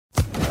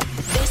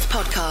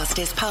podcast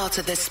is part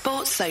of the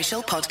Sports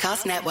Social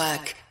Podcast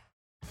Network.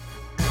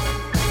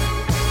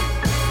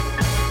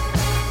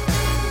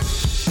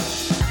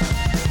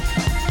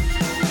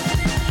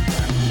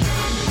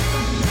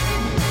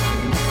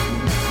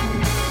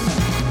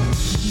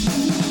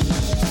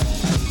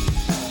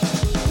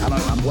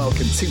 Hello and welcome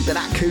to the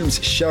Nat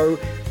Coombs Show.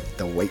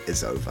 The wait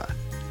is over.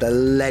 The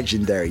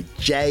legendary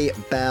Jay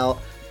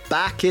Bell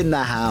back in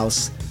the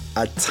house.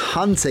 A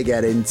ton to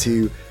get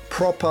into.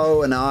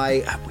 Propo and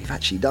I, we've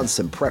actually done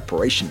some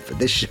preparation for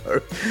this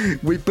show.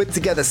 We put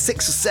together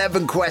 6 or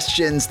 7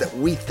 questions that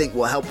we think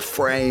will help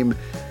frame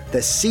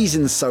the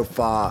season so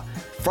far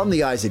from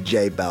the eyes of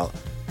Jay Bell,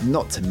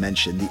 not to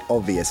mention the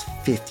obvious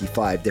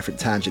 55 different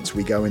tangents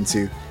we go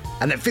into.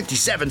 And then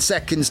 57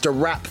 seconds to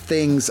wrap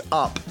things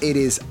up. It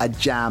is a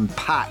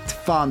jam-packed,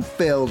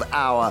 fun-filled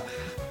hour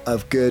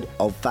of good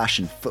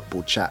old-fashioned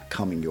football chat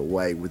coming your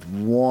way with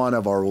one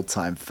of our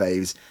all-time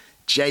faves.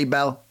 Jay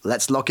Bell,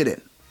 let's lock it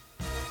in.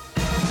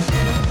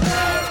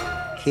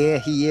 Here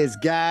he is,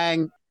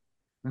 gang.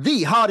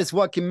 The hardest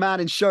working man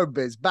in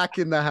showbiz back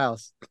in the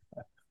house.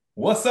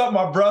 What's up,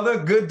 my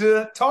brother? Good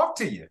to talk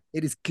to you.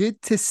 It is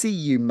good to see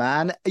you,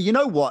 man. You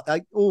know what?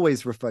 I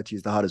always refer to you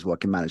as the hardest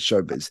working man in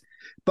showbiz.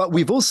 But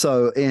we've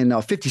also, in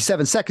our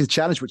 57 seconds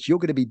challenge, which you're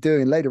going to be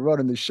doing later on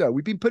in the show,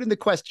 we've been putting the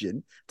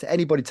question to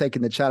anybody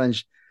taking the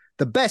challenge,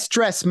 the best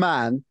dressed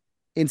man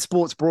in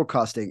sports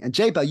broadcasting. And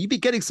Jay Bell, you've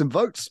been getting some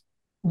votes.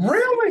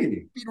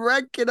 Really? You've been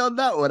ranking on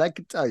that one, I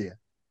can tell you.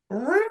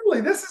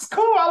 Really? This is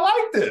cool.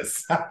 I like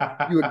this.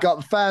 You have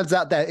got fans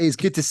out there. It's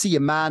good to see you,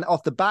 man,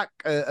 off the back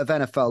of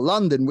NFL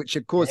London, which,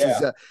 of course,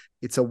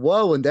 it's a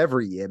whirlwind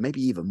every year,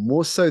 maybe even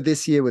more so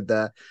this year with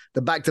the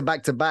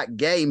back-to-back-to-back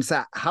games.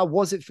 How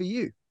was it for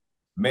you?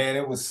 Man,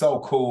 it was so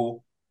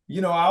cool.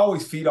 You know, I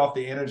always feed off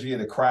the energy of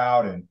the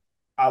crowd, and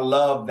I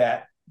love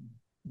that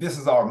this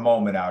is our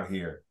moment out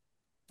here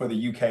for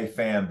the UK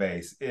fan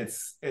base.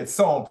 It's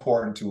so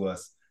important to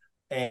us.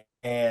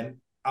 And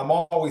I'm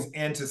always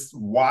into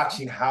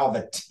watching how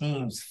the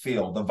teams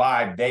feel, the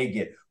vibe they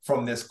get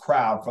from this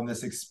crowd, from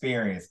this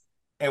experience.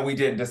 And we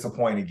didn't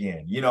disappoint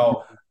again. You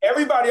know,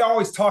 everybody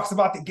always talks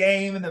about the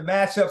game and the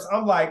matchups.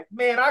 I'm like,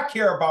 man, I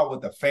care about what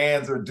the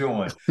fans are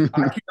doing.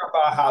 I care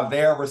about how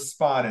they're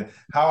responding,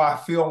 how I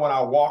feel when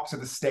I walk to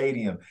the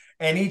stadium.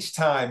 And each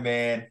time,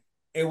 man,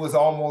 it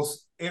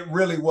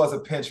really was a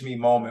pinch me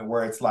moment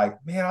where it's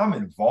like, man, I'm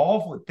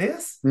involved with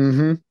this.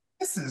 Mm-hmm.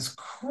 This is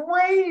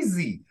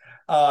crazy.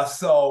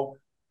 So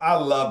I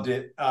loved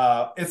it.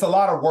 It's a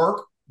lot of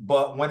work,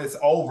 but when it's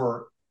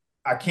over,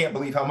 I can't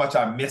believe how much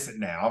I miss it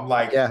now. I'm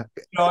like, yeah.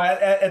 You know,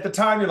 at the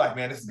time, you're like,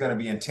 man, this is going to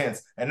be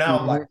intense. And now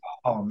I'm like,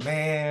 oh,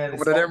 man.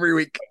 But every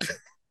week.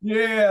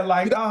 Yeah,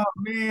 like, oh,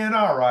 man,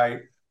 all right.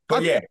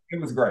 But yeah, it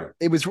was great.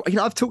 It was, you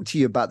know, I've talked to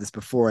you about this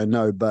before, I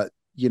know, but,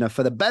 you know,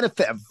 for the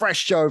benefit of fresh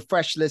show,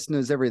 fresh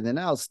listeners, everything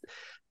else,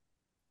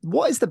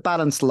 what is the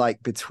balance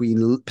like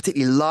between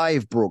particularly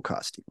live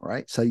broadcasting,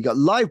 right? So you got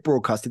live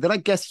broadcasting, then I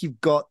guess you've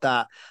got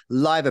that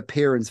live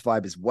appearance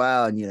vibe as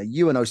well. And, you know,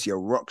 you and OC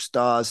are rock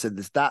stars. So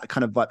there's that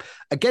kind of vibe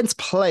against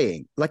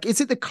playing. Like,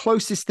 is it the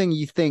closest thing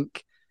you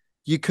think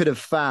you could have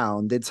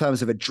found in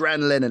terms of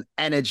adrenaline and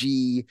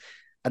energy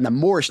and the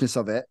moorishness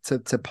of it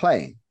to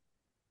playing?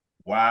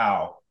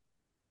 Wow.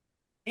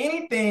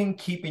 Anything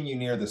keeping you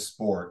near the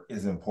sport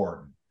is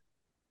important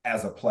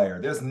as a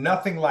player. There's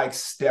nothing like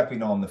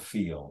stepping on the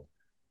field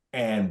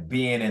and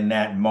being in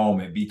that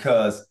moment,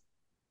 because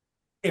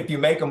if you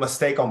make a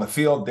mistake on the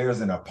field,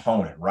 there's an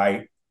opponent,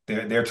 right?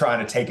 They're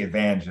trying to take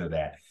advantage of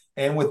that.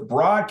 And with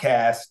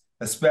broadcast,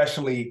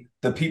 especially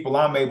the people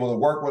I'm able to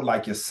work with,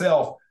 like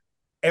yourself,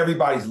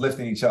 everybody's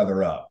lifting each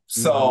other up.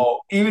 So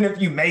even if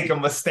you make a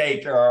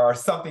mistake or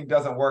something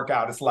doesn't work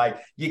out, it's like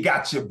you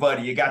got your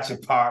buddy, you got your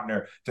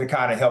partner to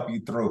kind of help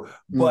you through.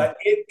 But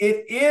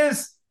it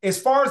is,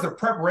 as far as the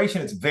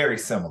preparation, it's very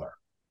similar.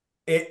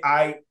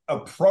 I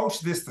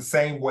approach this the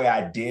same way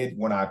I did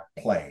when I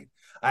played.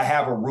 I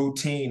have a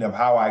routine of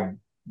how I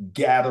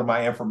gather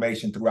my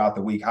information throughout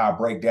the week, how I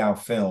break down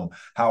film,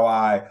 how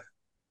I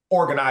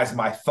organize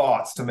my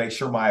thoughts to make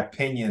sure my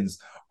opinions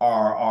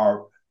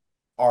are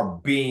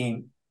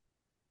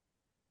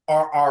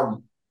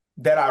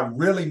that I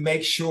really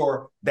make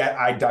sure that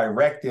I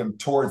direct them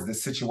towards the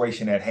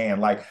situation at hand.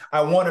 Like,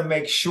 I want to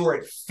make sure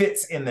it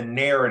fits in the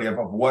narrative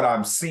of what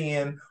I'm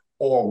seeing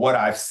or what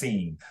I've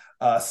seen.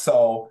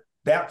 So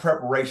that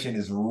preparation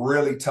is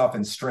really tough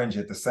and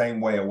stringent, the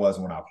same way it was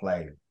when I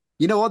played.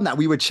 You know, on that,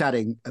 we were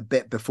chatting a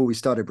bit before we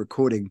started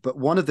recording, but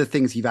one of the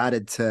things you've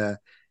added to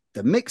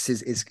the mix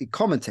is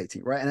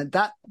commentating, right? And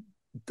that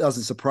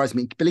doesn't surprise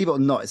me. Believe it or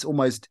not, it's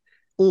almost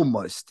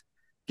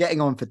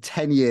getting on for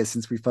 10 years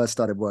since we first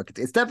started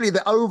working. It's definitely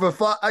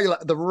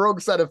the wrong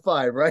side of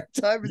 5, right?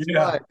 Time is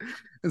 5.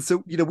 And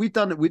so, you know, we've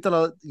done a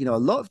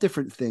lot of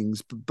different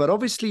things, but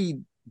obviously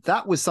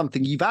that was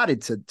something you've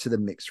added to the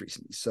mix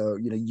recently. So,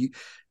 you know, you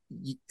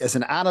as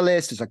an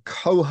analyst, as a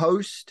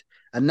co-host,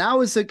 and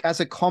now as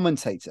a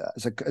commentator,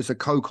 as a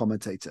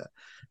co-commentator,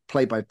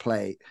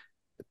 play-by-play,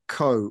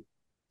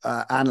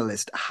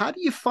 analyst. How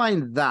do you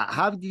find that?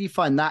 How did you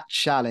find that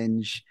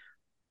challenge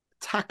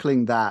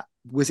tackling that,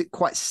 was it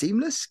quite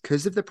seamless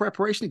because of the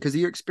preparation, because of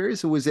your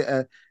experience, or was it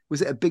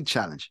a big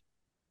challenge?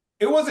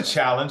 It was a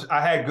challenge.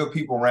 I had good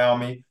people around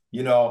me.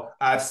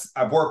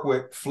 I've worked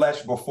with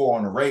Fletch before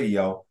on the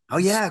radio. Oh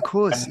yeah, So of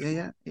course.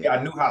 Yeah.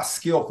 I knew how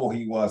skillful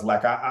he was.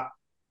 Like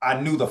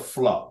I knew the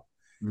flow.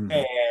 Mm-hmm.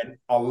 And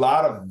a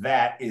lot of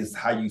that is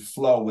how you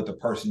flow with the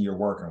person you're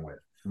working with.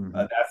 Mm-hmm.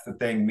 That's the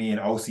thing me and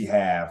OC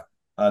have,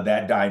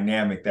 that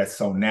dynamic that's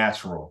so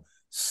natural.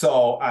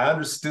 So I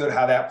understood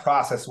how that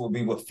process would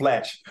be with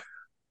Fletch,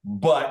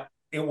 but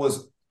it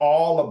was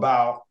all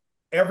about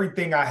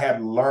everything I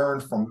had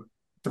learned from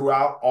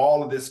throughout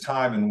all of this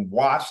time and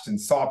watched and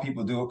saw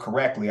people do it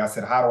correctly. I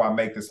said, how do I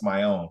make this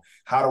my own?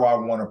 How do I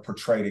want to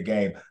portray the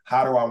game?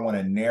 How do I want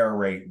to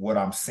narrate what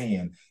I'm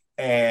seeing?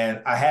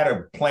 And I had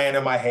a plan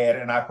in my head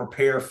and I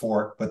prepared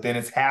for it, but then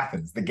it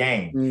happens, the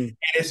game. And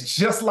it's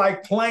just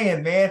like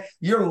playing, man.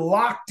 You're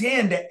locked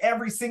into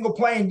every single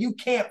play and you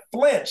can't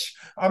flinch.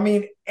 I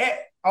mean,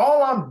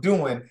 all I'm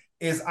doing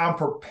is I'm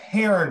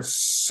preparing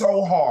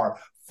so hard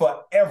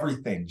for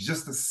everything,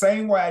 just the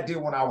same way I did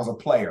when I was a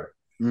player.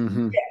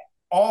 Mm-hmm.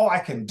 All I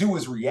can do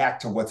is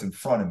react to what's in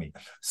front of me.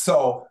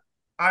 So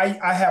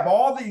I have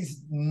all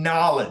these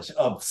knowledge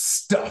of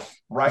stuff,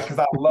 right? Because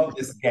I love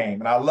this game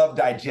and I love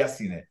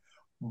digesting it.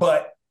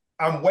 But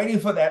I'm waiting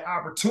for that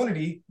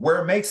opportunity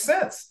where it makes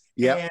sense.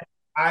 Yeah. And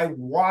I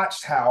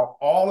watched how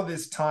all of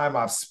this time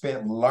I've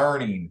spent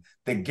learning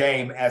the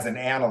game as an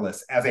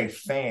analyst, as a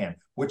fan,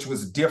 which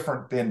was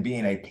different than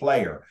being a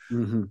player.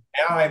 Mm-hmm.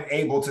 Now I'm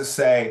able to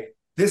say,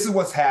 this is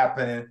what's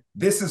happening.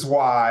 This is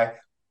why.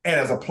 And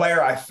as a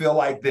player, I feel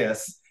like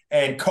this.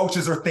 And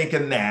coaches are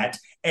thinking that.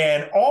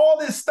 And all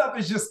this stuff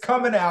is just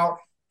coming out.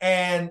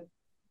 And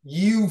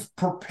you've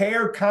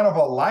prepared kind of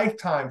a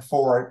lifetime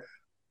for it.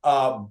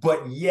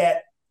 But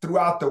yet,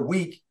 throughout the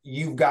week,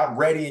 you've got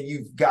ready and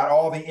you've got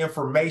all the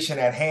information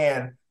at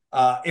hand.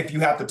 If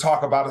you have to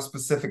talk about a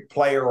specific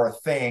player or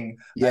thing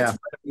that's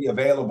readily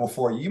available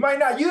for you. You might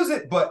not use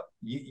it, but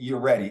you're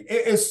ready.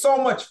 It's so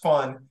much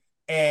fun.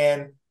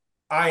 And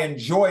I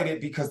enjoyed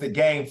it because the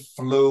game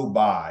flew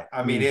by.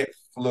 I mean, it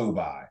flew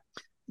by.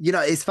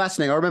 It's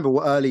fascinating. I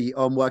remember early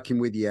on working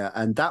with you,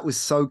 and that was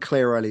so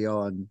clear early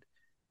on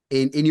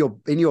in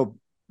your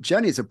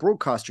journey as a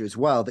broadcaster as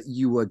well, that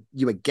you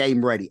were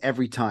game ready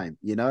every time,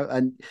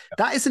 and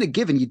that isn't a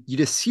given. You'd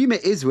assume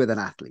it is with an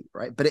athlete,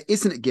 right? But it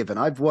isn't a given.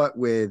 I've worked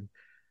with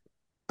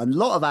a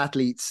lot of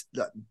athletes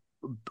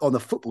on the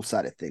football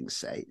side of things,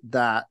 say,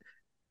 that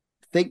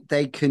think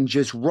they can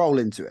just roll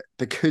into it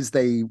because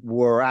they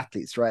were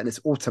athletes, right? And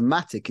it's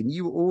automatic, and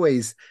you were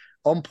always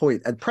on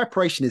point. And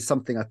preparation is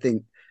something I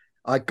think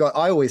I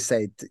always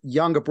say to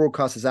younger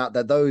broadcasters out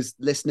there, those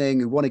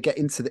listening who want to get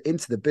into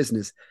the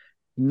business,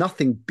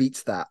 nothing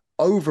beats that.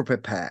 Over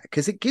prepare,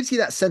 because it gives you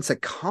that sense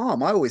of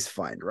calm. I always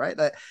find, right,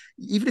 that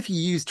even if you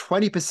use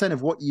 20%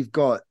 of what you've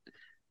got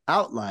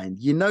outlined,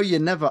 you're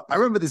never. I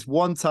remember this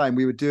one time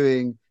we were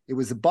doing, it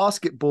was the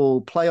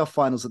basketball playoff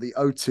finals at the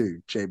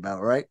O2, J Bell,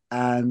 right?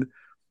 And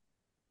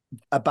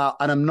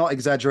I'm not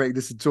exaggerating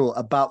this at all,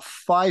 about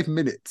 5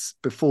 minutes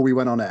before we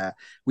went on air,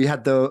 we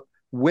had the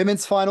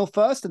women's final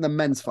first and the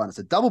men's final.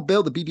 So double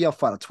bill, the BBL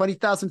final,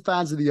 20,000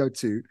 fans of the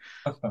O2.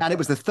 And it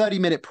was the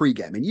 30-minute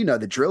pregame. And you know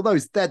the drill.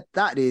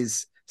 That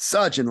is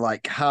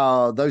surgeon-like,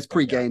 how those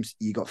pregames,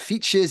 you got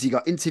features, you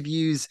got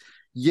interviews,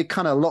 you're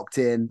kind of locked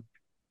in.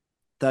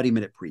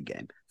 30-minute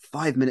pregame.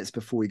 5 minutes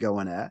before we go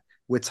on air,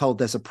 we're told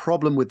there's a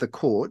problem with the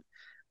court,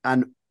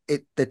 and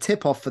the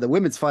tip-off for the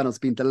women's final has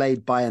been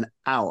delayed by an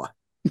hour.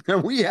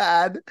 And we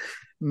had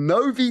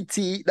no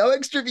VT, no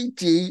extra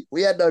VT.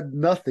 We had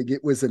nothing.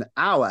 It was an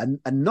hour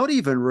and not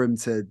even room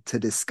to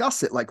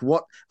discuss it. Like,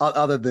 what,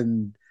 other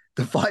than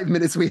the 5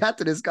 minutes we had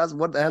to discuss,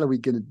 what the hell are we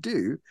going to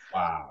do?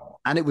 Wow.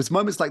 And it was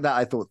moments like that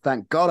I thought,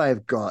 thank God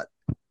I've got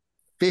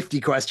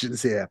 50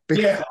 questions here.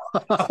 Yeah,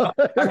 I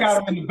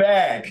got them in the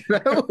bag.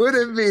 That would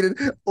have been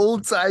an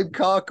all-time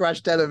car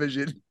crash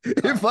television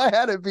if I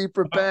hadn't been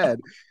prepared.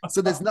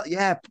 So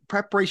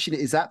preparation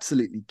is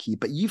absolutely key.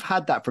 But you've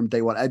had that from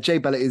day one. Jay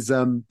Bell, it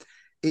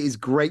is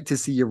great to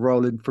see you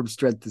rolling from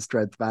strength to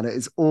strength, man. It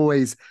is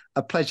always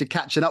a pleasure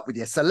catching up with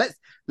you. So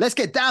let's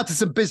get down to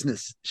some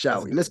business,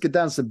 shall we? Let's get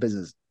down to some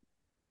business.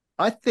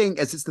 I think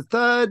as it's the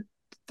third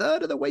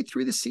of the way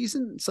through the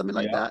season, something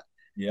like that.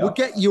 Yeah. We'll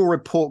get your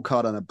report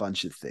card on a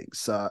bunch of things.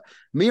 So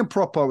me and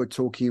Propo were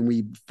talking.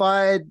 We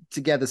put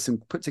together some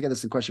questions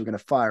we're going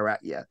to fire at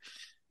you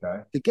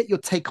to get your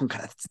take on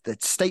kind of the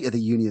state of the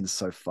union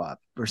so far,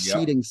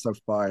 proceeding so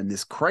far in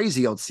this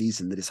crazy old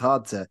season that is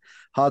hard to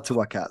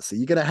work out. So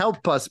you're going to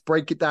help us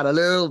break it down a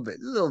little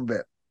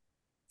bit.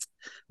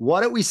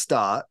 Why don't we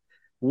start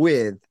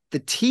with the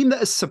team that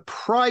has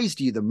surprised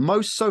you the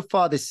most so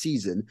far this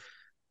season,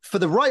 for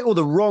the right or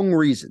the wrong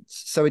reasons?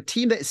 So a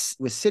team that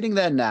we're sitting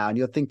there now and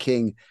you're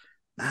thinking,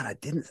 man, I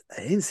didn't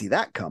see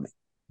that coming.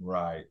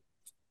 Right.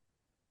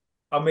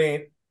 I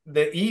mean,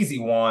 the easy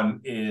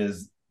one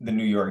is the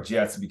New York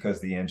Jets because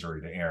of the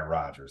injury to Aaron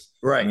Rodgers.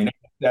 Right. I mean,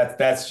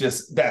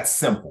 that's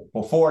simple.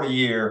 Before the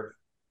year,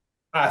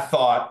 I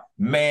thought,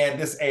 man,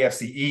 this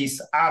AFC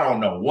East, I don't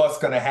know what's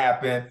going to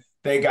happen.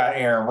 They got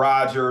Aaron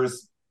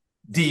Rodgers,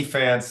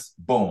 defense,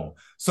 boom.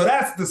 So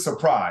that's the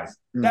surprise.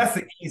 That's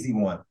the easy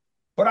one.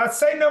 But I'd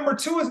say number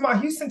 2 is my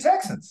Houston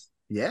Texans.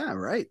 Yeah,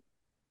 right.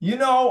 You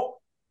know,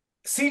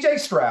 CJ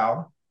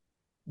Stroud,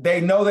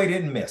 they know they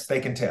didn't miss. They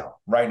can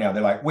tell right now.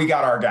 They're like, we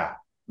got our guy.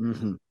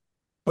 Mm-hmm.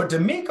 But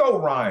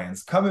DeMeco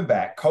Ryans coming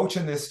back,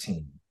 coaching this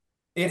team,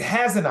 it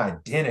has an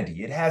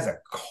identity. It has a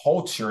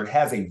culture. It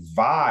has a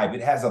vibe.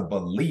 It has a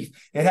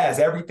belief. It has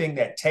everything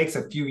that takes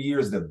a few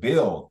years to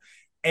build.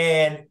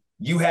 And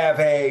you have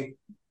a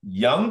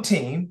young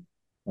team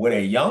with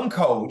a young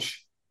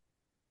coach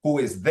who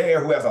is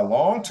there, who has a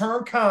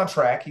long-term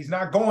contract. He's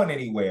not going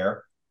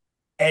anywhere.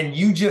 And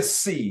you just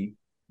see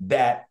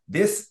that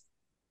this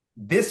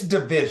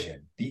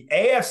division, the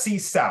AFC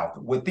South,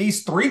 with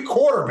these 3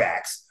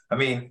 quarterbacks, I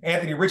mean,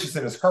 Anthony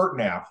Richardson is hurt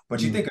now,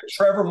 but you think of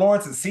Trevor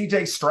Lawrence and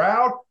CJ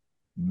Stroud,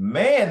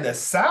 man, the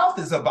South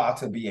is about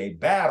to be a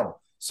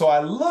battle. So I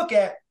look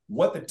at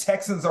what the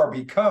Texans are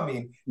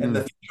becoming, and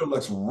the future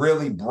looks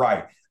really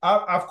bright.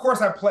 Of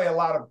course, I pay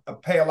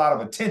a lot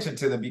of attention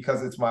to them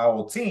because it's my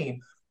old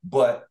team,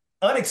 but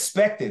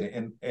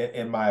unexpected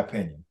in my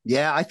opinion.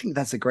 Yeah, I think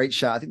that's a great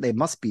shout. I think they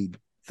must be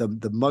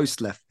the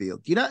most left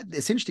field. You know,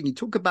 it's interesting. You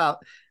talk about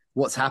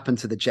what's happened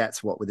to the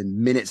Jets,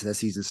 within minutes of their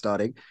season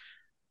starting.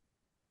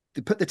 They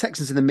put the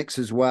Texans in the mix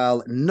as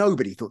well.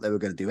 Nobody thought they were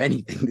going to do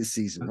anything this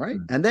season, right?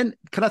 And then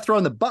can I throw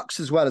in the Bucks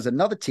as well as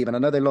another team? And I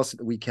know they lost at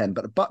the weekend,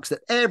 but the Bucks that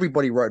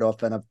everybody wrote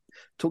off, and I've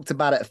talked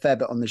about it a fair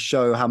bit on the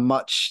show, how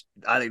much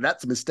I think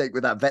that's a mistake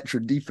with that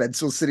veteran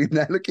defense all sitting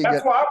there looking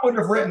That's why I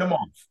wouldn't have written them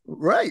off.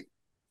 Right.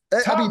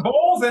 Todd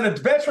Bowles and a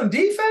veteran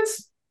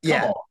defense?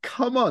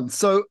 Come on.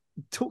 So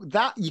talk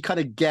that you kind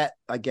of get,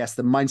 I guess,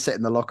 the mindset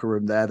in the locker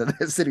room there that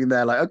they're sitting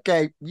there like,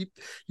 okay,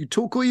 you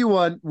talk all you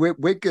want,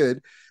 we're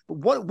good.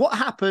 But what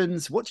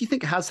happens? What do you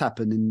think has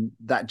happened in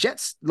that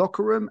Jets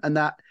locker room and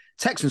that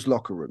Texans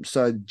locker room?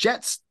 So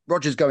Jets,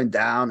 Rodgers going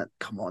down.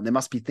 Come on, they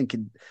must be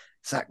thinking,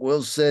 Zach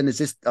Wilson, is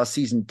this our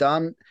season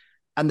done?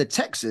 And the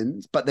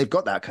Texans, but they've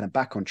got that kind of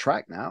back on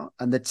track now.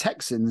 And the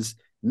Texans,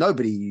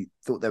 nobody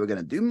thought they were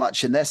going to do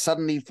much, and they're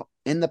suddenly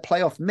in the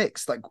playoff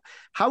mix. Like,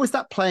 how is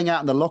that playing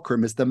out in the locker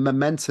room as the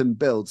momentum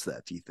builds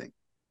there, do you think?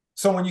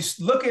 So when you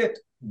look at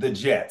the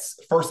Jets,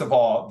 first of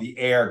all, the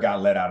air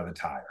got let out of the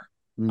tire.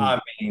 I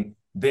mean,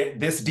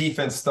 this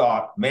defense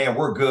thought, man,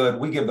 we're good.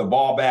 We give the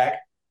ball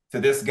back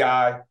to this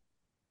guy.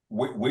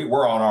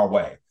 We're on our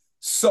way.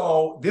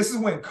 So this is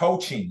when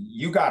coaching,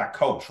 you got to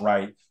coach,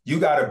 right? You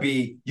got to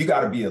be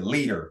a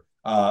leader.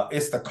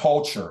 It's the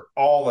culture,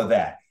 all of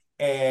that.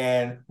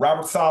 And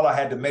Robert Saleh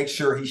had to make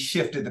sure he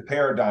shifted the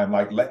paradigm.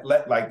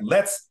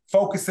 Let's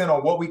focus in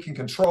on what we can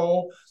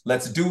control.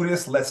 Let's do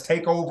this. Let's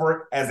take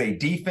over as a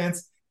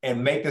defense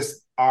and make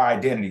this our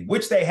identity,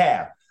 which they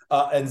have.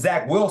 And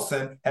Zach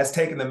Wilson has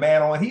taken the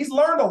mantle, and he's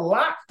learned a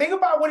lot. Think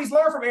about what he's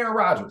learned from Aaron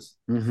Rodgers.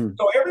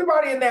 So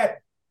everybody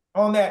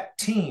on that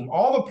team,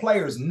 all the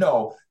players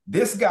know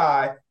this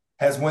guy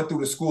has went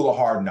through the school of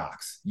hard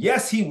knocks.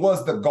 Yes, he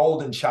was the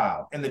golden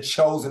child and the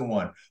chosen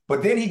one,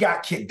 but then he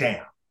got kicked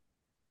down.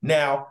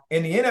 Now,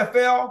 in the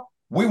NFL,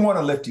 we want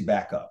to lift you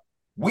back up.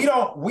 We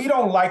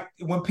don't like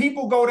when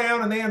people go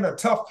down and they're in a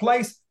tough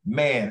place,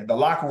 man, the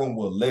locker room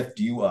will lift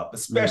you up,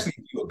 especially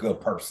if you're a good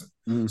person.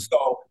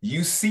 So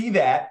you see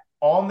that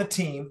on the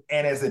team,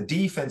 and as a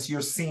defense,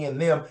 you're seeing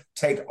them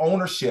take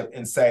ownership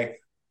and say,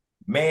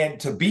 man,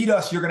 to beat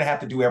us, you're going to have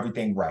to do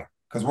everything right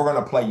because we're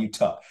going to play you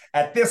tough.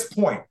 At this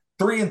point,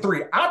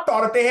 3-3. I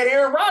thought if they had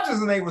Aaron Rodgers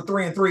and they were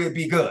 3-3, it'd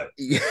be good.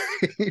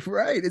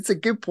 Right. It's a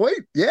good point.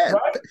 Yeah.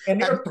 Right?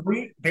 And they're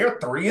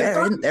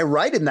 3-3. They're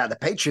right in that. The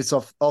Patriots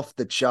off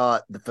the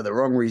chart for the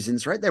wrong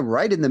reasons, right? They're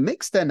right in the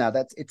mix there now.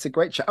 It's a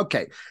great shot.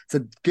 Okay. It's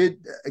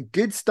a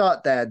good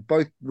start there.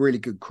 Both really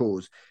good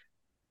calls.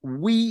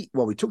 We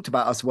talked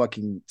about us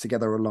working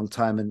together a long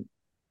time, and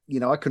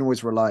I can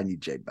always rely on you,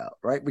 J Bell,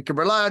 right? We can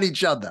rely on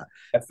each other.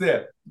 That's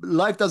it.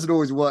 Life doesn't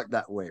always work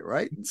that way,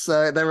 right?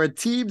 So there are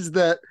teams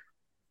that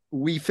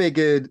we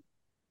figured,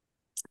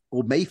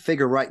 or may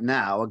figure right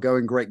now, are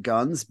going great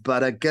guns,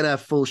 but are gonna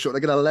fall short.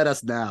 They're gonna let us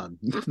down.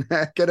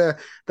 They're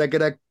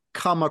gonna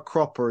come a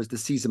cropper as the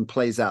season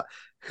plays out.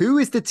 Who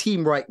is the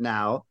team right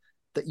now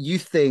that you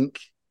think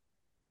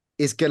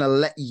is gonna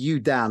let you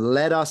down,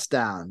 let us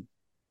down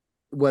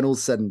when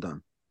all's said and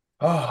done?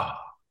 Oh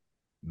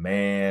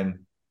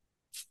man.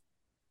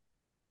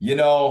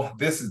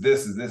 This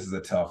is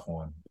a tough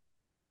one.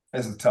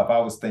 This is tough. I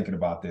was thinking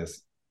about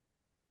this,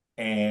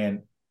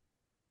 and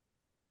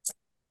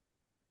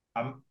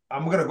I'm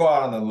going to go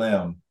out on a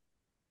limb,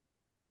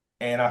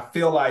 and I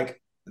feel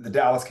like the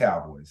Dallas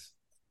Cowboys.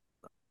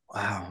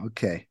 Wow.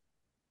 Okay.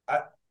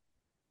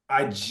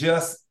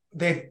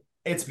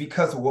 It's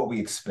because of what we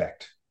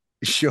expect.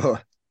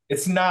 Sure.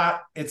 It's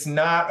not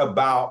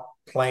about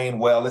playing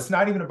well. It's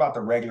not even about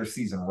the regular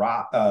season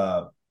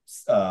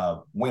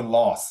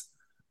win-loss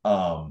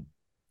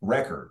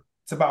record.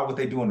 It's about what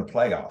they do in the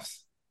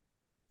playoffs.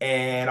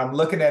 And I'm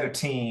looking at a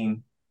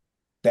team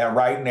that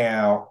right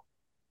now,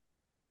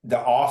 the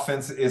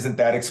offense isn't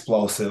that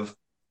explosive.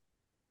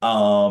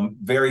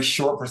 Very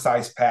short,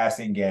 precise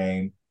passing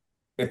game.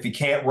 if he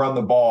can't run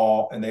the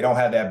ball and they don't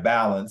have that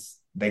balance,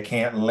 they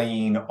can't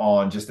lean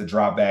on just a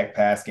drop back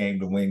pass game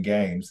to win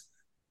games.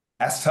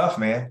 That's tough,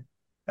 man.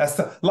 That's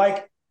tough.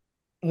 Like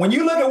when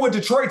you look at what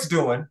Detroit's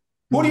doing,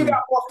 who do you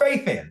got more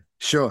faith in?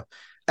 Sure.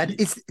 And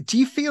do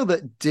you feel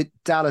that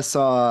Dallas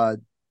are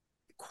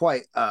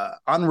quite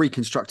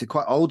unreconstructed,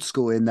 quite old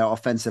school in their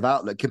offensive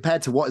outlook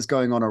compared to what is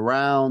going on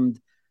around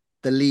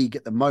the league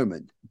at the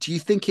moment? Do you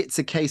think it's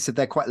a case of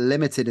they're quite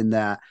limited in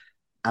their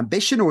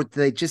ambition, or do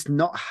they just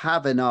not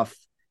have enough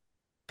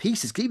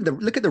pieces? Even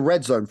look at the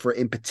red zone for it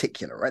in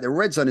particular, right? The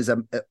red zone is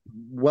a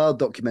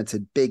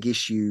well-documented big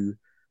issue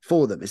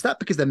for them. Is that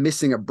because they're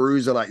missing a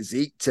bruiser like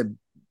Zeke to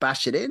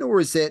bash it in, or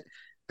is it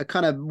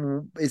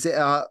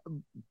a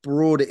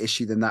broader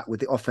issue than that with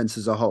the offense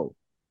as a whole?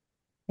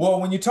 Well,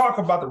 when you talk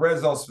about the red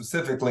zone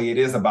specifically, it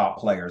is about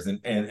players.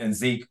 And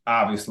Zeke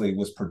obviously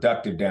was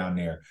productive down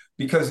there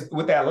because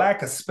with that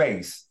lack of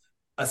space,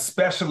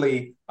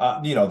 especially,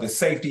 the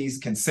safeties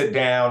can sit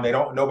down.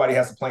 Nobody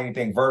has to play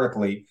anything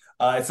vertically.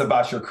 It's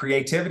about your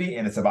creativity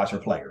and it's about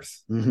your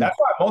players. Mm-hmm. That's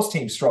why most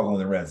teams struggle in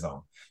the red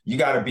zone. You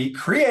got to be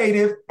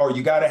creative, or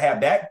you got to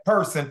have that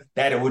person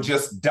that it will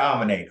just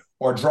dominate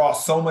or draw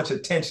so much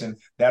attention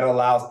that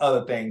allows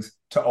other things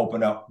to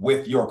open up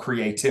with your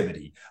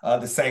creativity.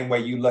 The same way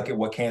you look at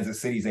what Kansas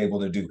City's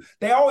able to do.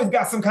 They always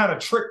got some kind of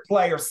trick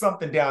play or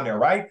something down there,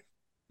 right?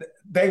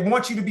 They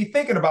want you to be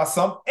thinking about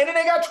something, and then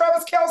they got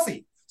Travis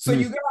Kelce. So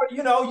you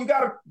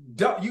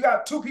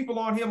got two people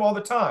on him all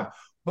the time.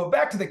 But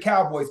back to the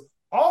Cowboys.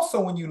 Also,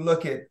 when you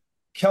look at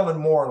Kellen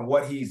Moore and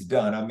what he's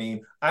done, I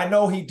mean, I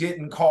know he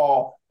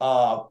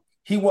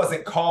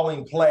wasn't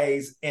calling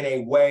plays in a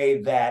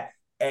way that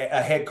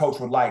a head coach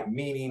would like,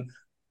 meaning,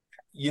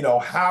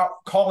 how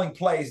calling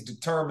plays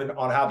determined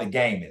on how the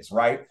game is,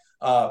 right?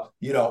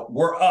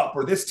 We're up,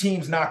 or this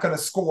team's not going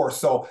to score.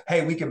 So,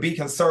 hey, we can be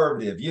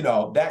conservative,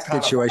 that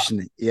kind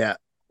situation. Yeah.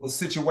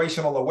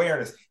 Situational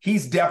awareness. He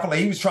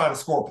was trying to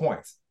score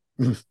points.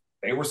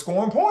 They were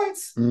scoring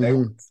points. They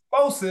were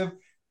explosive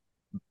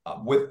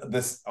with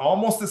this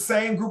almost the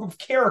same group of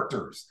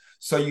characters.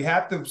 So you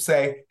have to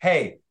say,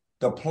 hey,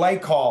 the play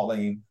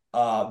calling,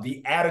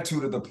 the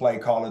attitude of the play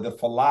caller, the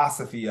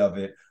philosophy of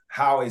it,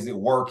 how is it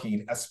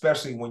working,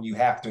 especially when you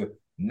have to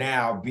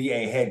now be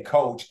a head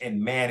coach and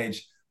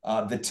manage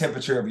the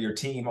temperature of your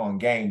team on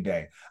game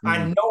day.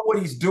 I know what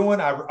he's doing.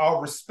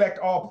 I'll respect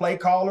all play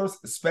callers,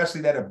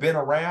 especially that have been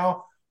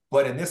around.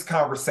 But in this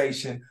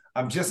conversation,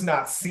 I'm just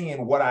not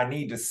seeing what I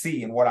need to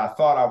see and what I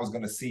thought I was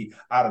going to see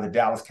out of the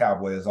Dallas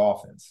Cowboys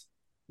offense.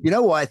 You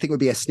know what I think would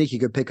be a sneaky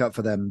good pickup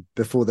for them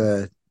before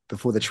the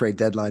trade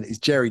deadline is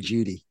Jerry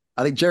Jeudy.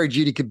 I think Jerry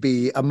Jeudy could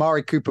be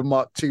Amari Cooper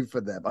Mark II for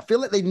them. I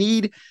feel like they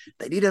need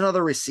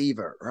another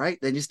receiver, right?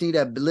 They just need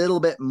a little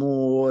bit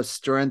more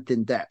strength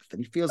and depth.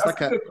 And he feels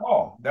That's like a good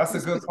call. That's a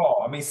good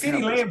call. I mean,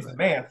 CeeDee Lamb's the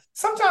man.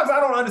 Sometimes I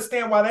don't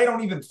understand why they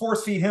don't even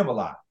force feed him a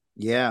lot.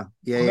 Yeah.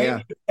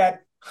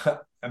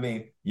 I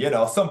mean,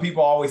 some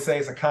people always say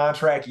it's a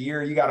contract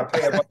year. You got to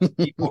pay a bunch of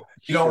people.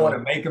 You don't want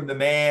to make him the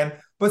man.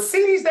 But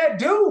CeeDee's that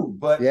dude.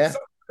 But sometimes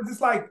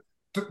it's like,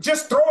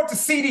 just throw it to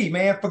CD,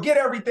 man. Forget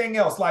everything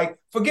else. Like,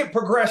 forget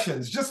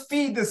progressions. Just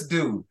feed this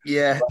dude.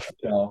 Yeah.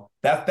 But,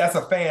 that's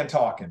a fan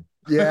talking.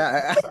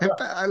 Yeah,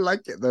 I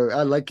like it, though.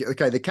 I like it.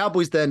 Okay, the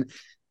Cowboys then,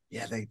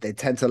 they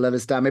tend to let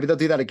us down. Maybe they'll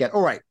do that again.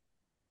 All right.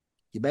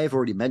 You may have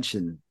already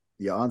mentioned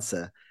your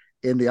answer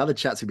in the other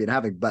chats we've been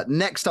having. But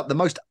next up, the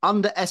most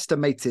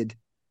underestimated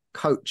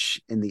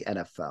coach in the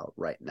NFL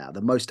right now.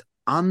 The most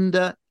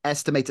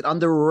underestimated,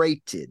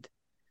 underrated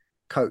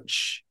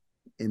coach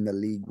in the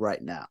league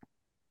right now.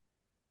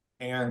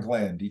 Aaron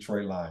Glenn,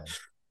 Detroit Lions.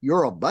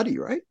 You're a buddy,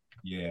 right?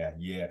 Yeah.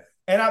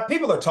 And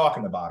people are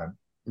talking about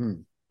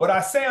him. But I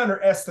say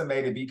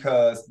underestimated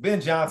because Ben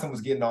Johnson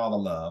was getting all the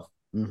love,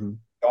 the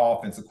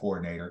offensive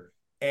coordinator.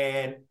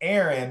 And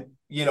Aaron,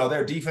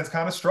 their defense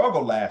kind of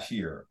struggled last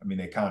year. I mean,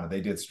 they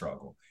did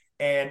struggle.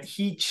 And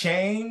he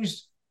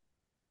changed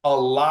a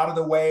lot of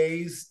the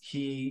ways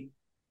he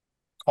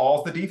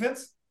calls the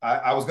defense.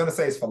 I was going to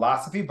say his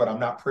philosophy, but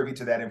I'm not privy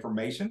to that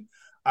information.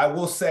 I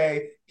will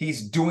say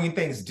he's doing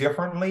things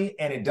differently,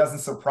 and it doesn't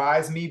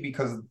surprise me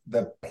because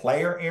the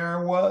player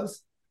Aaron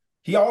was.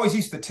 He always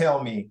used to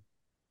tell me,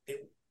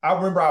 I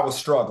remember I was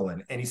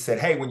struggling, and he said,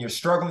 hey, when you're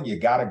struggling, you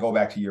got to go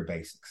back to your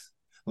basics.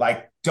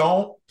 Like,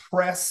 don't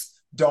press,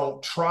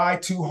 don't try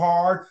too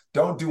hard,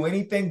 don't do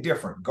anything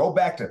different. Go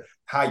back to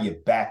how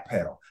you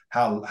backpedal.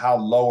 How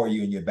low are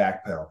you in your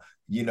backpedal?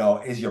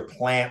 Is your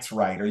plants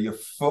right? Or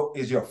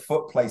is your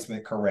foot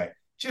placement correct?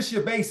 Just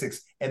your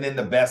basics, and then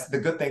the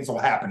good things will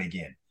happen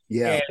again.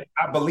 Yeah. And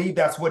I believe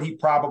that's what he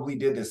probably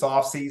did this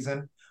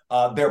offseason.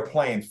 They're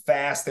playing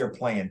fast. They're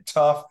playing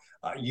tough.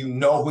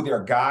 Who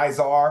their guys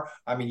are.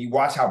 I mean, you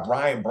watch how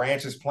Brian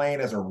Branch is playing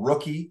as a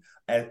rookie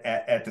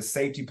at the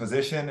safety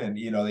position, and,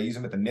 they use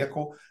him at the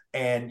nickel.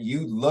 And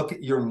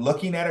you're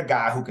looking at a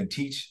guy who can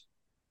teach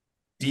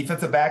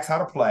defensive backs how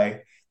to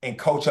play and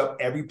coach up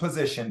every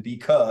position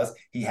because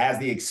he has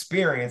the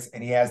experience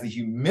and he has the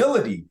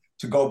humility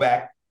to go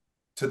back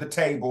to the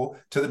table,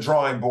 to the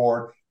drawing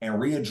board, and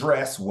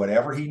readdress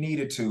whatever he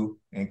needed to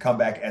and come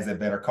back as a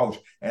better coach.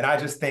 And I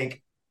just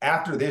think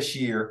after this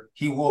year,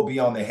 he will be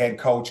on the head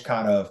coach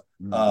kind of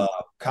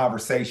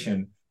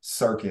conversation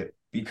circuit,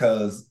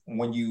 because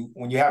when you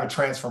have a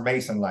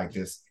transformation like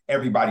this,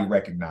 everybody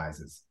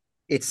recognizes.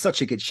 It's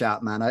such a good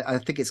shout, man. I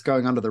think it's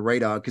going under the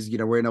radar because, you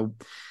know, we're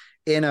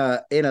in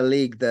a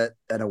league that,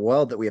 in a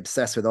world that we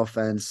obsess with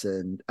offense,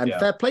 and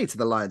fair play to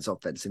the Lions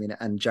offense. I mean,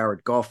 and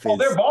Jared Goff is,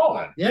 they're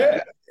balling.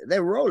 Yeah.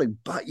 They're rolling.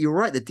 But you're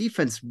right, the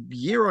defense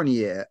year on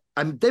year,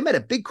 they made a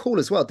big call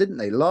as well, didn't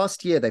they?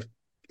 Last year,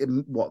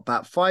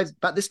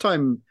 about this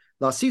time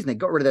last season, they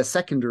got rid of their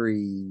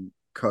secondary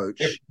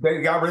coach.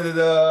 They got rid of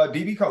the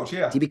DB coach,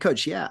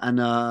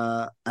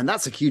 and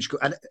that's a huge.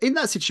 And in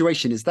that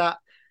situation, is that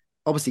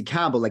obviously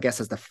Campbell, I guess,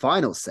 has the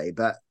final say,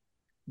 but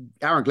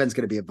Aaron Glenn's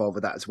going to be involved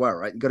with that as well,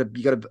 right? You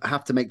got to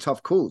have to make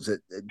tough calls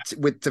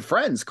to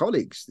friends,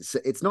 colleagues.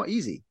 It's not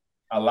easy.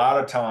 A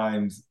lot of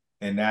times,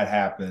 and that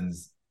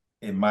happens,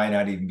 it might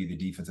not even be the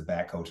defensive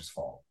back coach's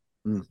fault.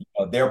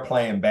 They're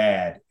playing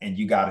bad, and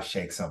you got to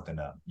shake something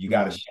up. You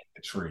got to shake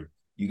the tree.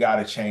 You got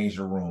to change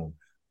the room.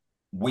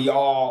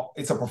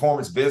 It's a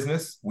performance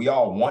business. We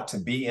all want to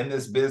be in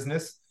this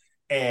business.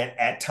 And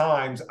at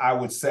times, I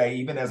would say,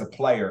 even as a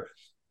player,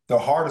 the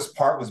hardest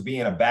part was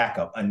being a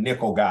backup, a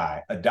nickel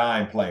guy, a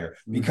dime player,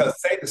 because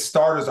say the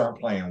starters aren't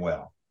playing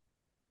well,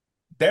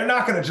 they're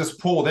not going to just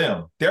pull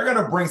them. They're going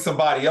to bring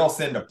somebody else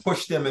in to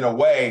push them in a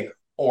way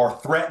or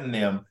threaten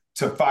them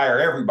to fire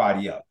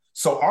everybody up.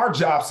 So our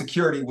job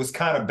security was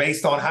kind of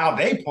based on how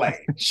they played.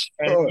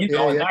 And, it's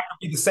not going to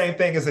be the same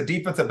thing as a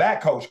defensive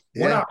back coach.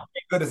 We're not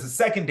good as a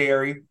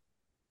secondary.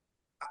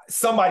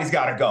 Somebody's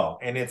got to go,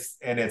 and it's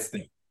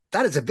them.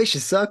 That is a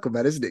vicious circle,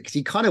 man, isn't it? Because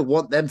you kind of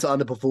want them to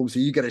underperform so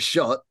you get a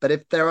shot. But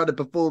if they're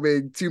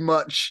underperforming too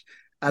much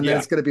and then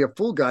it's going to be a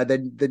full guy,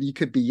 then you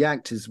could be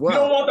yanked as well. You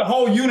don't want the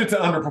whole unit to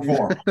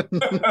underperform.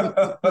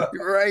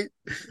 Right.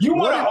 You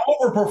want to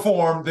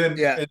overperform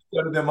instead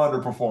of them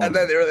underperforming. And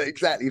then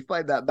exactly,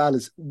 find that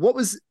balance. What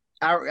was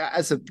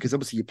because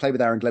obviously you play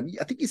with Aaron Glenn.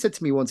 I think you said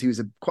to me once he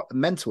was quite a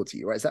mentor to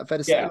you, right? Is that fair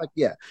to say?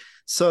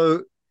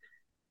 So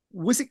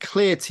was it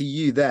clear to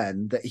you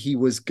then that he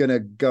was going to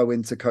go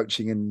into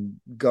coaching and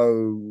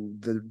go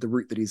the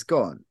route that he's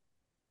gone?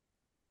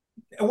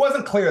 It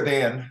wasn't clear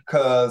then,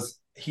 because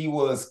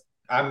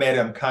I met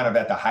him kind of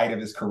at the height of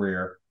his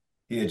career.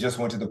 He had just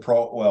went to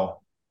the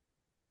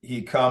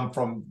he'd come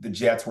from the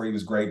Jets where he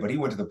was great, but he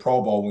went to the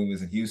Pro Bowl when he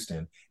was in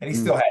Houston, and he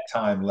still had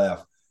time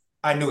left.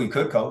 I knew he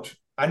could coach.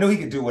 I knew he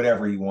could do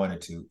whatever he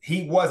wanted to.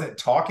 He wasn't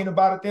talking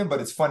about it then,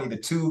 but it's funny, the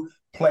two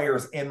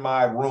players in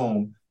my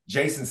room,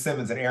 Jason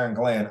Simmons and Aaron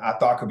Glenn, I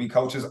thought could be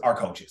coaches, are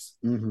coaches.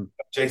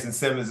 Jason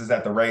Simmons is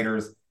at the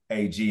Raiders,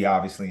 AG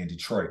obviously in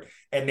Detroit.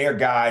 And they're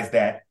guys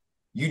that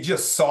you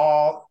just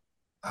saw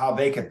how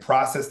they could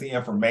process the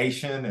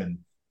information and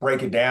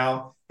break it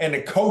down. And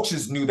the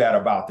coaches knew that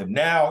about them.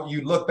 Now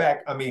you look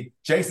back, I mean,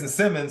 Jason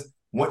Simmons,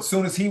 as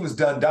soon as he was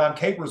done, Don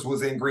Capers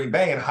was in Green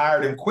Bay and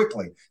hired him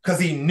quickly because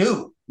he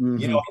knew.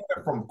 He went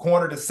from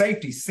corner to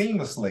safety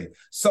seamlessly.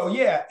 So,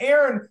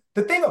 Aaron,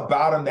 the thing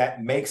about him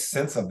that makes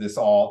sense of this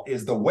all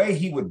is the way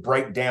he would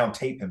break down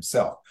tape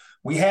himself.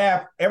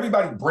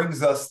 Everybody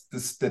brings us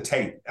the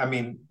tape. I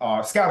mean,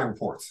 scouting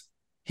reports.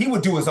 He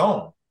would do his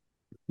own.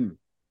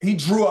 He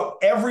drew up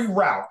every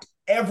route,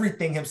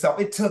 everything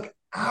himself. It took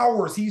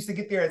hours. He used to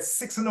get there at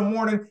 6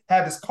 a.m,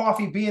 have his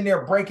coffee, be in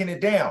there breaking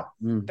it down.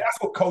 That's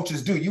what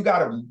coaches do. You got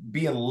to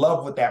be in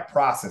love with that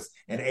process.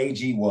 And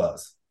AG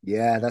was.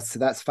 Yeah,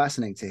 that's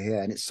fascinating to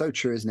hear. And it's so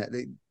true, isn't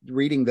it?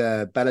 Reading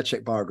the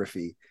Belichick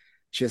biography,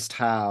 just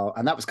how,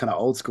 and that was kind of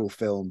old school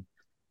film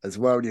as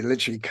well. You're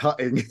literally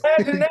cutting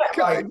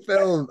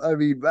film. I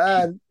mean,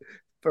 man,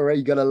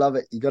 you got to love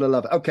it. You got to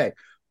love it. Okay.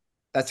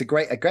 That's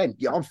again,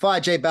 you're on fire,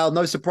 J Bell.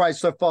 No surprise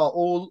so far.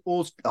 All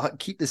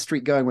keep this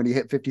streak going when you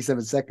hit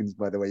 57 seconds,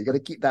 by the way. You got to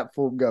keep that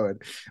form going.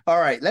 All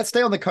right, let's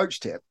stay on the coach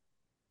tip.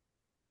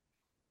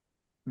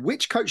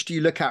 Which coach do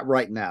you look at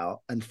right now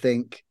and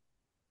think,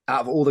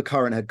 out of all the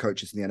current head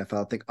coaches in the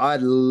NFL, I think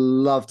I'd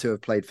love to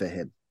have played for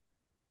him?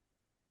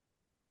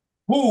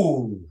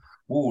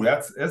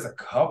 There's a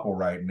couple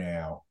right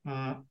now.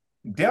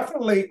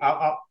 Definitely,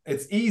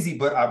 it's easy,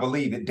 but I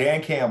believe it.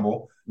 Dan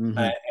Campbell,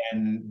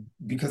 and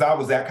because I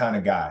was that kind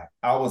of guy.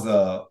 I was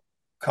a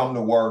come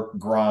to work,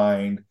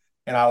 grind,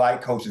 and I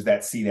like coaches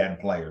that see that in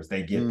players.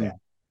 They get that.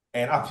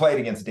 And I played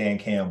against Dan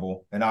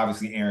Campbell, and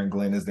obviously Aaron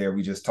Glenn is there.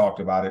 We just talked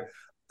about it.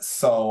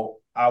 So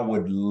I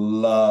would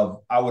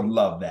love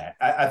that.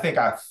 I think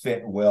I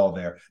fit well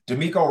there.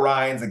 DeMeco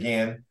Ryans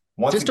again.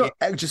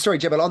 Sorry,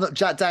 Jim, on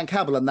Dan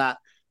Campbell and that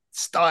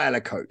style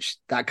of coach,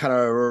 that kind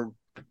of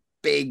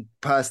big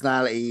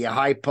personality,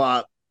 hype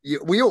up.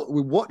 We're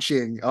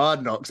watching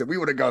Hard Knocks and we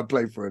want to go and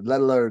play for him,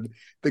 let alone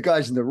the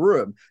guys in the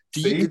room.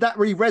 Did that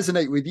really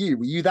resonate with you?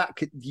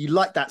 Do you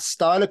like that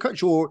style of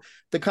coach, or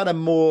the kind of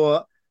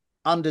more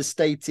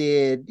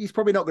understated, he's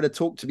probably not going to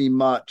talk to me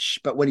much,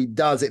 but when he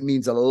does, it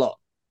means a lot?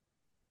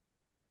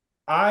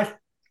 I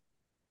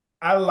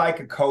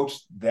like a coach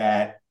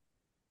that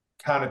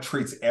kind of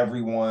treats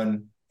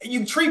everyone.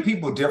 You treat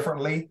people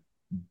differently,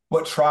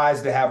 but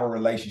tries to have a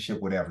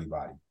relationship with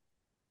everybody.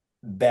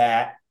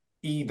 That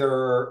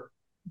either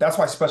that's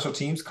why special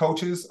teams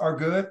coaches are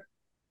good.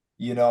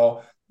 You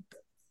know,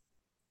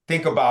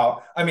 think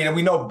about, I mean, and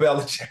we know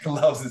Belichick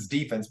loves his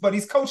defense, but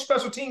he's coached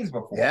special teams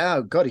before. Yeah,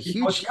 got a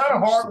huge. It's kind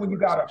of hard when you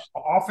got an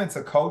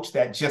offensive coach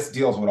that just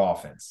deals with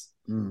offense.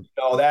 Mm. You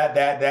know,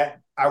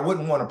 that I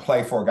wouldn't want to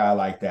play for a guy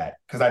like that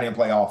because I didn't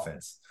play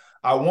offense.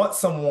 I want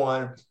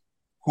someone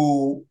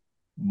who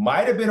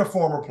might have been a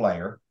former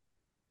player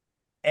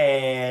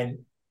and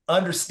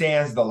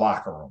understands the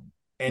locker room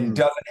and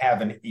doesn't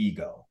have an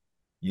ego,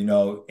 you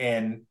know,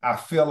 and I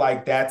feel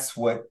like that's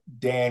what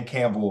Dan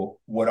Campbell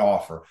would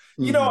offer.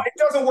 You know, it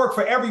doesn't work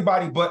for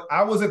everybody, but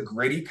I was a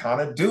gritty kind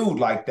of dude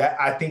like that.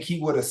 I think he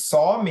would have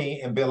saw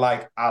me and been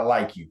like, I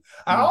like you.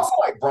 I also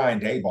like Brian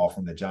Daboll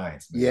from the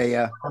Giants. Man.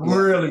 Yeah. I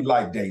really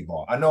like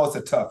Daboll. I know it's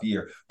a tough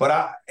year,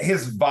 but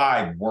his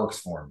vibe works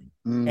for me.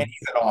 And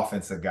he's an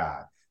offensive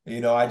guy. You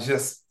know, I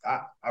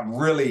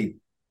really,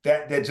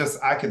 that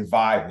just, I can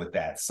vibe with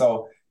that.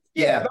 So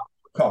yeah,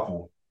 a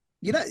couple.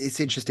 You know, it's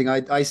interesting.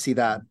 I see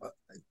that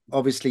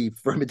obviously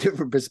from a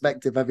different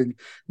perspective, having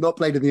not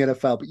played in the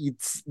NFL, but you've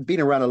been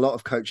around a lot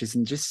of coaches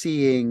and just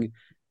seeing,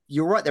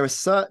 you're right. There are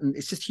certain,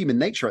 it's just human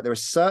nature, right? There are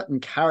certain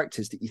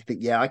characters that you think,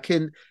 yeah, I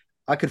could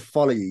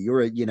follow you.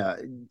 You're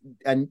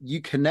and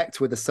you connect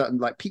with a certain,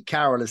 like Pete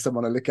Carroll is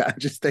someone I look at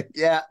and just think,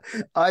 yeah,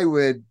 I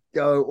would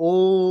go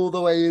all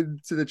the way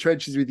into the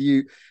trenches with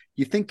you.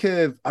 You think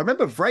of, I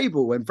remember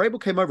Vrabel, when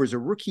Vrabel came over as a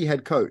rookie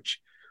head coach,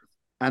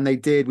 and we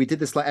did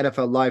this like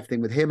NFL Live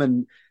thing with him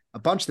and a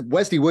bunch of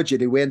Wesley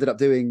Woodgett, who we ended up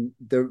doing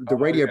the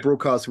radio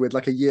broadcast with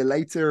like a year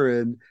later,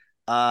 and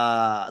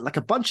like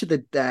a bunch of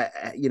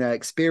the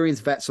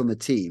experienced vets on the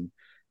team.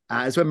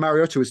 It's when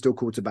Mariota was still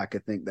quarterback, I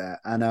think, there,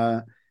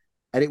 and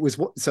it was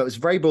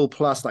Vrabel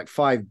plus like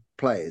 5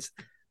 players,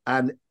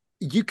 and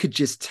you could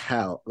just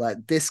tell like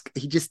this.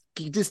 You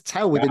just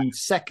tell within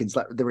seconds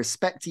like the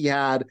respect he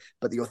had,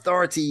 but the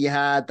authority he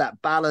had,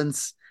 that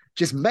balance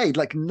just made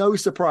like no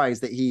surprise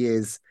that he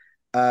is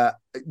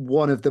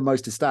one of the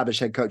most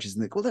established head coaches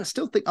in the I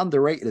still think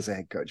underrated as a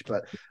head coach,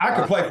 but I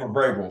could play for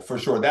Vrabel for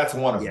sure. That's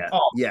one of them.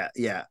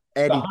 Yeah.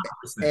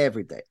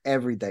 Every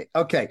day.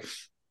 Okay,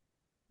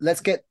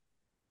 let's get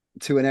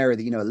to an area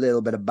that you know a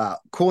little bit about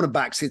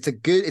cornerbacks.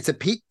 It's a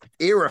peak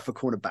era for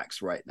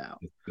cornerbacks right now.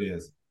 It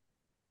is.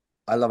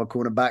 I love a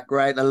cornerback,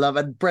 right? I love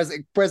and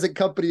present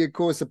company, of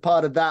course, a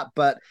part of that,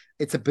 but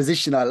it's a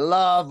position I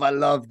love. I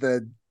love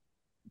the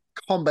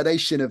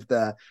combination of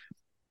the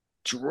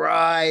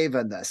drive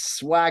and the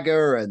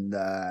swagger and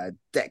the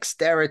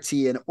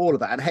dexterity and all of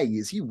that. And hey,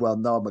 as you well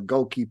know, I'm a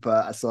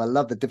goalkeeper, so I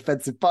love the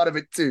defensive part of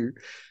it too.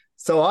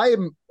 So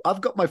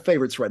I've got my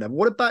favorites right now.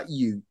 What about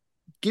you?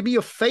 Give me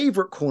your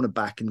favorite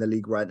cornerback in the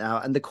league right now,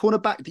 and the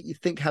cornerback that you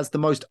think has the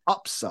most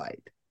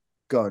upside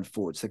going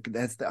forward. So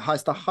that's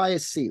the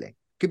highest ceiling.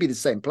 Could be the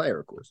same player,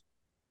 of course.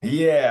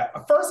 Yeah.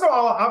 First of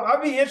all,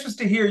 I'd be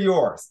interested to hear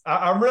yours.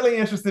 I'm really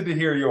interested to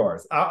hear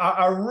yours.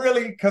 I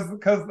really,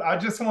 because I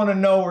just want to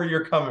know where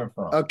you're coming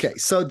from. Okay.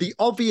 So the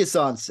obvious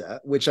answer,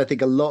 which I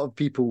think a lot of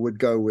people would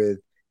go with,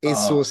 is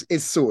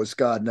Sauce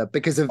Gardner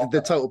because of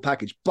the total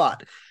package.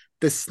 But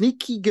the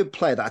sneaky good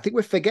player that I think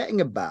we're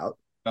forgetting about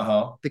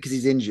because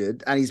he's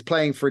injured and he's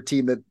playing for a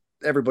team that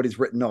everybody's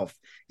written off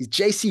is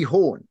JC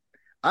Horn.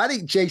 I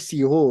think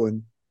JC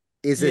Horn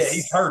is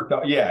he's hurt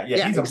though. Yeah,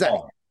 he's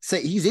exactly. So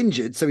he's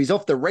injured, so he's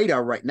off the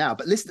radar right now.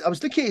 But listen, I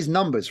was looking at his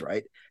numbers,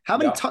 right? How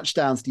many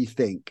touchdowns do you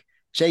think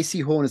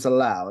JC Horn has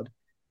allowed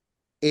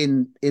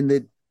in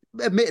the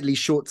admittedly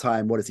short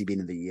time? What has he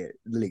been in the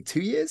league? 2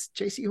 years?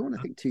 JC Horn,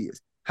 I think 2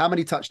 years. How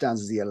many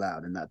touchdowns has he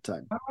allowed in that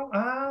time?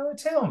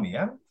 Tell me.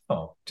 I don't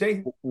know.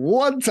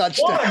 One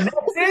touchdown.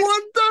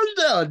 One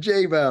touchdown,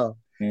 J-Bell.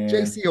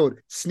 JC Horn,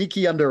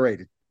 sneaky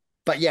underrated.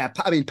 But yeah,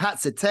 I mean, Pat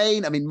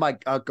Surtain. I mean,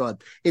 Mike. Oh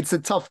God, it's a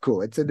tough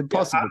call. It's an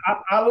impossible.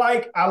 I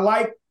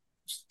like.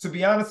 To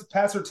be honest,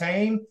 Pat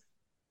Surtain,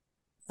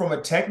 from a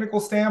technical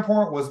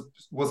standpoint,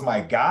 was my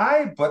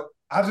guy. But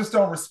I just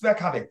don't respect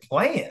how they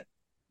playing.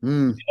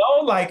 You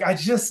know, like I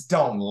just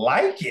don't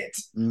like it.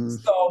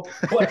 So,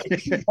 but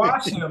if you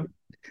watch him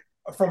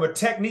from a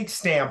technique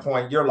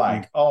standpoint, you're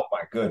like, oh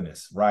my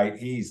goodness, right?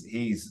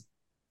 He's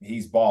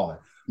balling.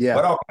 Yeah.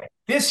 But okay,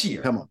 this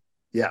year, come on,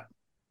 yeah,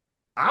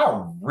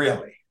 I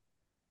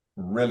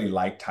really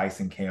like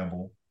Tyson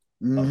Campbell.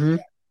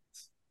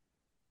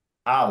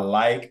 I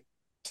like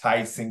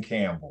Tyson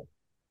Campbell.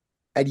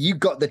 And you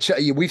got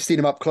we've seen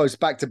him up close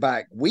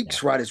back-to-back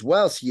weeks, right, as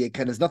well. So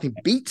there's nothing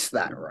beats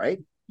that, right?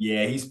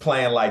 Yeah, he's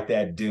playing like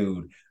that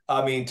dude.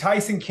 I mean,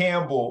 Tyson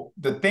Campbell,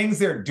 the things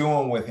they're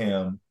doing with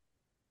him,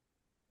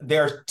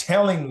 they're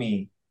telling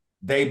me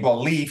they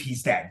believe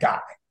he's that guy.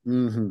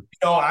 You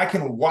know, I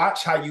can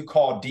watch how you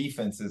call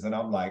defenses, and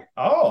I'm like,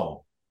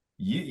 oh,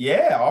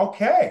 yeah,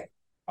 okay.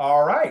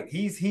 All right,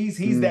 he's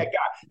that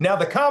guy. Now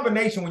the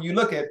combination, when you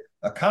look at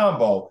a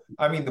combo,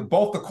 I mean,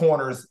 both the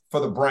corners for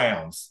the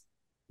Browns,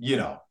 you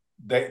know,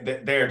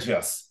 they're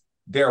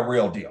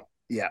real deal.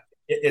 Yeah,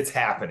 it's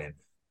happening.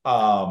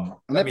 And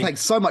they're playing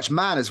so much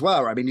man as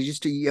well. I mean,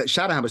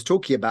 Shanahan was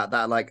talking about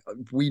that. Like,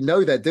 we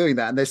know they're doing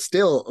that, and they're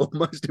still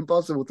almost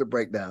impossible to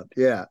break down.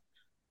 Yeah,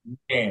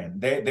 and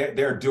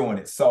they're doing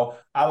it. So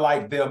I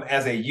like them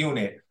as a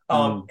unit.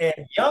 And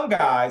young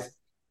guys,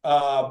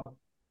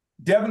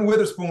 Devin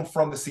Witherspoon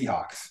from the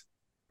Seahawks.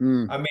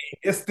 I mean,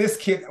 it's this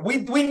kid. We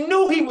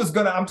knew he was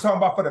gonna. I'm talking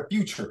about for the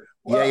future.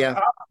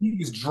 He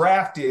was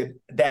drafted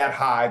that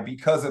high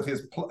because of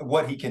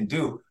what he can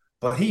do,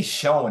 but he's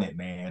showing it,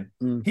 man.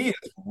 He is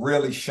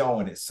really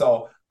showing it.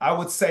 So I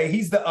would say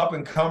he's the up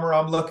and comer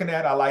I'm looking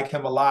at. I like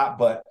him a lot,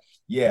 but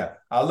yeah,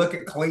 I look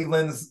at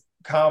Cleveland's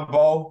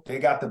combo. They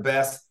got the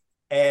best.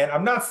 And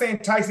I'm not saying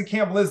Tyson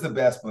Campbell is the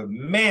best, but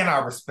man, I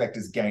respect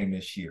his game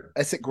this year.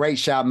 That's a great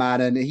shout,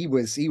 man. And he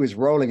was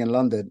rolling in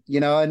London,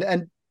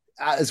 and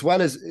as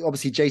well as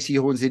obviously JC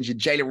Horn's injured,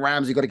 Jalen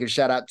Ramsey got to give a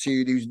shout out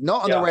to, who's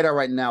not on the radar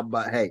right now,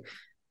 but hey,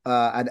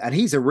 and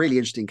he's a really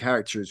interesting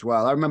character as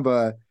well. I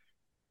remember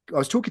I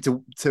was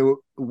talking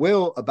to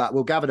Will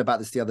Gavin about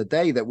this the other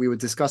day, that we were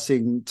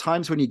discussing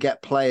times when you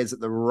get players at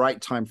the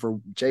right time for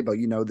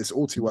J-Bell, this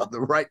all too well,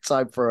 the right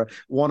time for a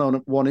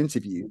one-on-one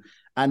interview.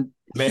 And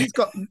he's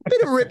got a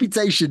bit of a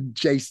reputation,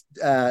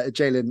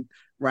 Jalen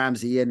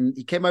Ramsey, and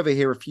he came over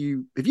here have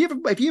you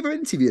ever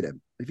interviewed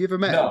him? Have you ever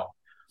met him? No.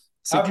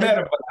 So I've met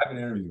him, but I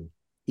haven't interviewed him.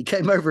 He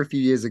came over a few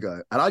years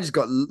ago, and I just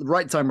got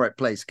right time, right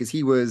place, because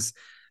he was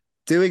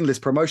doing this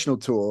promotional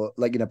tour,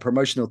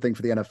 promotional thing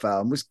for the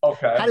NFL, and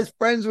had his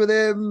friends with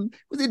him,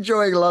 was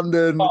enjoying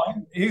London. Oh,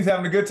 he's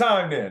having a good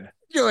time then.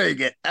 Enjoying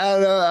it.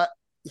 And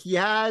he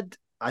had,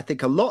 I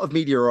think, a lot of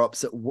media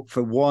ops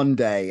for one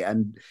day,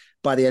 and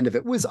by the end of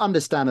it was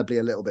understandably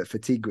a little bit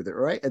fatigued with it,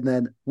 right? And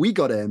then we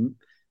got him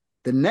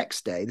the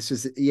next day. This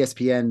was an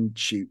ESPN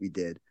shoot we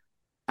did.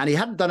 And he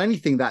hadn't done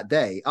anything that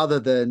day other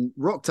than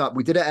rocked up.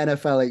 We did it at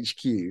NFL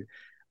HQ.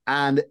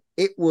 And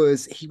he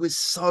was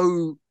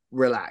so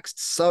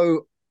relaxed,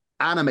 so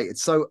animated,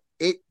 so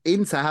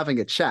into having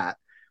a chat.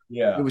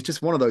 Yeah. It was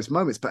just one of those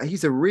moments. But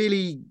he's a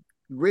really,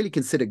 really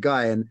considered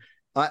guy. And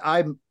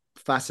I'm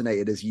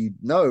fascinated, as you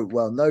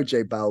know,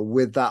 J Bell,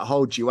 with that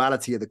whole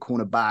duality of the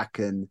cornerback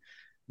and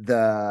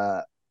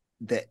the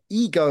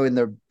ego in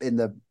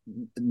the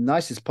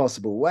nicest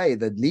possible way,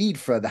 the need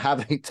for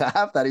having to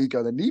have that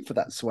ego, the need for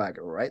that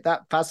swagger, right?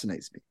 That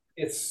fascinates me.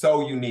 It's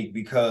so unique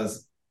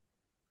because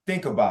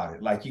think about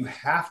it. Like, you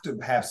have to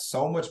have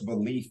so much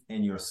belief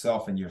in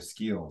yourself and your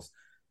skills,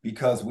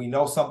 because we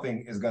know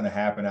something is going to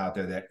happen out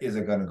there that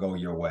isn't going to go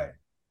your way.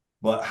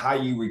 But how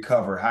you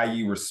recover, how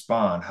you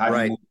respond, how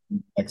you move to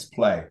the next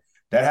play,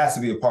 that has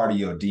to be a part of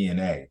your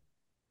DNA.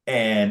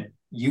 And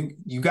you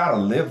got to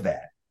live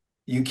that.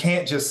 You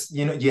can't just,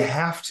 you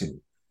have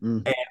to.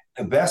 And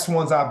the best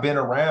ones I've been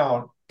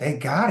around, they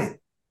got it.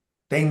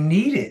 They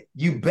need it.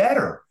 You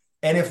better.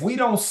 And if we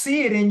don't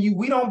see it in you,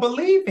 we don't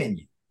believe in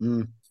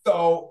you.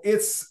 So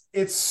it's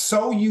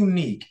so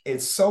unique.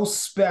 It's so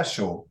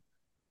special.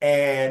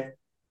 And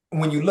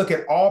when you look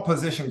at all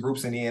position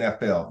groups in the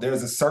NFL,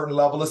 there's a certain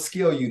level of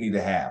skill you need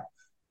to have.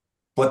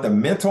 But the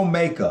mental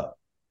makeup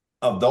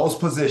of those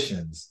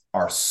positions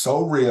are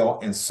so real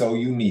and so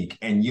unique.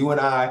 And you and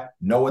I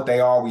know what they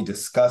are. We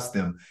discuss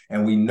them,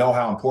 and we know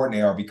how important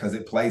they are because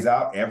it plays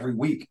out every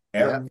week,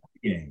 every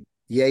game.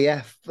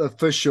 Yeah,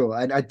 for sure.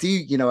 And I do,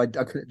 I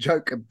couldn't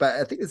joke, but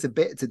I think there's a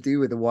bit to do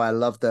with why I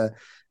love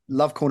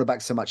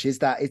cornerbacks so much, is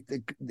that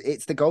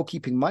it's the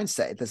goalkeeping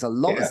mindset. There's a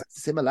lot of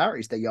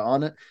similarities there. You're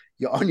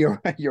on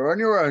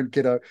your own,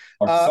 kiddo.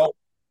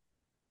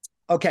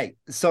 Okay,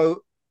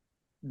 so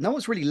no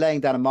one's really laying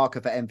down a marker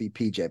for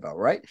MVP, J-Bell,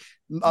 right?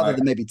 Other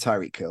than maybe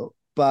Tyreek Hill.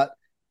 But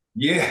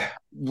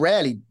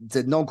rarely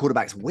do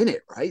non-quarterbacks win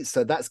it, right?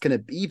 So that's going to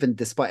be, even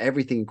despite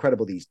everything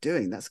incredible he's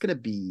doing, that's going to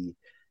be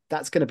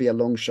a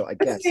long shot, I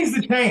guess.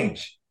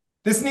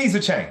 This needs to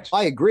change.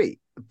 I agree.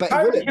 But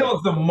Tyreek Hill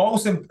is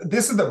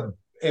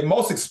the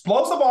most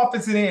explosive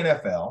offense in the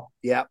NFL.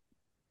 Yeah.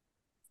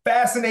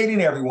 Fascinating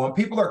everyone.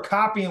 People are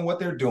copying what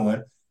they're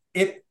doing.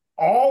 It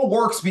all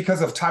works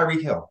because of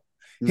Tyreek Hill.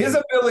 His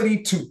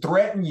ability to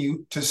threaten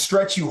you, to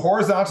stretch you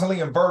horizontally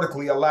and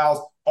vertically, allows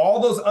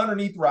all those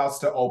underneath routes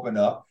to open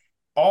up.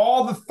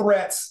 All the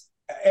threats,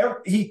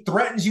 he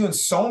threatens you in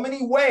so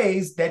many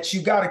ways that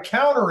you got to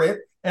counter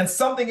it, and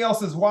something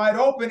else is wide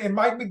open. And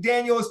Mike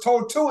McDaniel is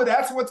told Tua,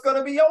 that's what's going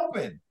to be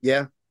open.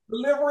 Yeah.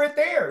 Deliver it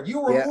there.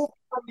 You remove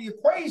it from the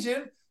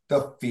equation,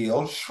 the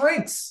field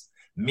shrinks,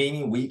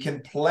 meaning we can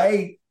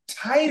play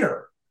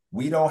tighter.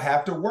 We don't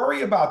have to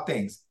worry about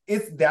things.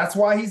 That's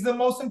why he's the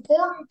most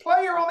important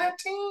player on that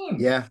team.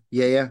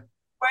 Yeah.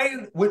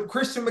 Playing with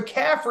Christian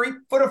McCaffrey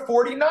for the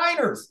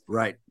 49ers.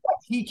 Right. What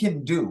he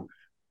can do.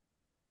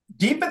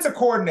 Defensive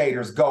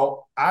coordinators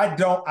go,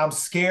 I'm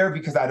scared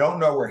because I don't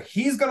know where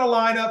he's going to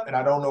line up, and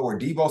I don't know where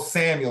Deebo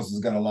Samuels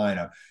is going to line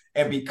up.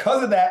 And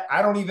because of that,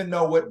 I don't even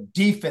know what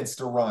defense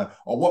to run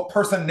or what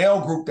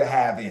personnel group to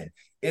have in.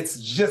 It's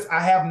just, I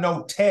have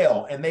no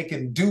tell, and they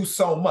can do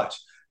so much.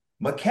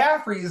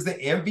 McCaffrey is the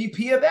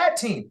MVP of that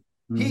team.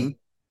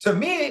 to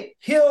me,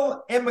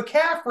 Hill and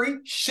McCaffrey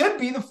should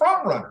be the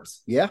front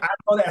runners. Yeah. I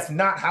know that's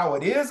not how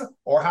it is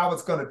or how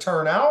it's going to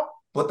turn out,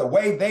 but the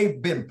way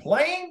they've been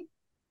playing,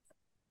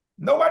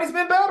 nobody's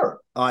been better.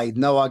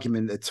 No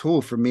argument at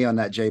all from me on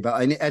that, Jay.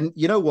 But and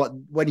you know what?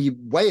 When you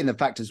weigh in the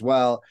fact as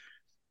well,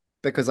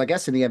 because I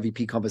guess in the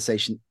MVP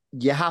conversation,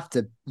 you have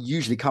to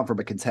usually come from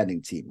a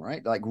contending team,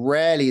 right? Like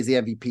rarely is the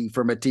MVP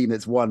from a team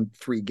that's won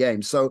 3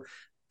 games. So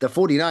the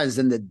 49ers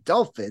and the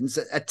Dolphins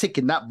are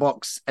ticking that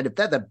box. And if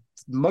they're the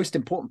most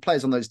important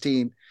players on those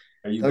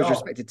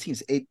respective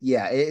teams, it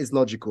is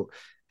logical.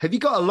 Have you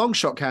got a long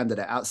shot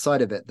candidate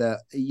outside of it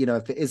that,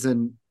 if it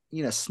isn't,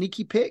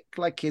 sneaky pick?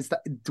 Like,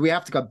 do we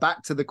have to go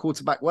back to the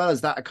quarterback? Well,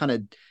 is that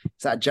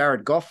a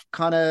Jared Goff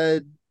kind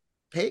of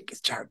pick?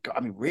 Is Jared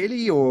Goff,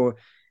 really? Or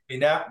I mean,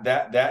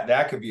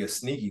 that could be a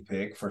sneaky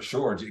pick for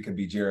sure. It could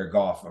be Jared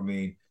Goff. I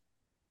mean,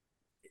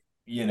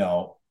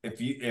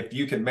 if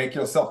you can make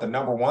yourself the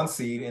number 1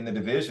 seed in the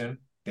division,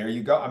 there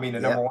you go. I mean, the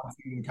number 1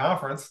 seed in the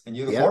conference, and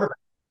you're the quarterback.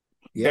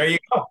 There you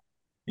go.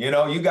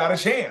 You got a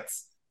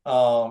chance.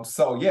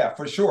 So yeah,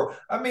 for sure.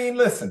 I mean,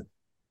 listen,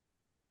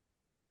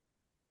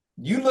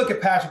 you look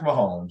at Patrick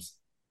Mahomes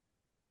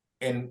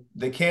and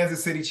the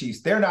Kansas City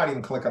Chiefs, they're not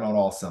even clicking on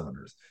all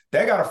cylinders.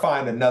 They got to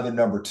find another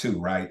number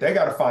 2, right? They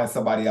got to find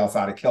somebody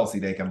outside of Kelsey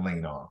they can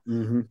lean on.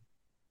 Mm-hmm.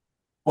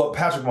 But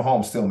Patrick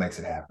Mahomes still makes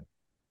it happen.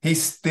 He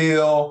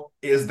still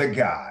is the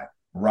guy,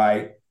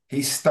 right?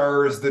 He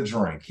stirs the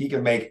drink. He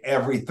can make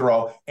every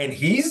throw. And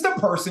he's the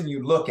person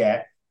you look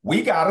at.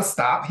 We got to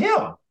stop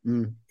him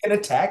and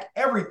attack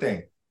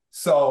everything.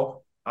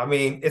 So, I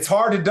mean, it's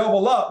hard to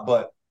double up,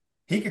 but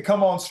he could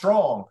come on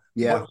strong.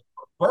 Yeah. But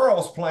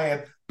Burrow's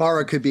playing.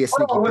 Burrow could be a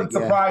sneaky pick. It wouldn't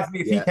surprise me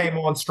if he came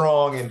on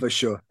strong. And, for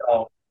sure.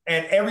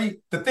 And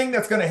the thing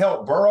that's going to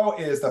help Burrow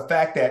is the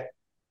fact that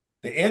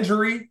the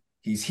injury,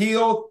 he's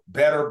healed,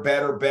 better.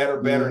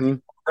 Mm-hmm. He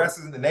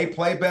progresses and they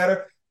play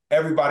better.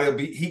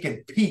 He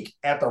can peak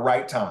at the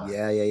right time.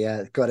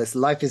 Yeah. God,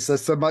 life is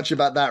so much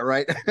about that,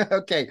 right?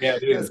 Okay.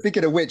 Yeah,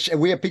 speaking of which, and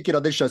we are peaking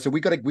on this show, so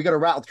we got to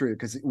rattle through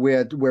because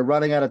we're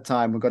running out of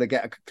time. We've got to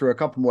get through a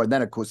couple more, and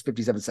then of course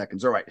 57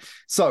 seconds. All right.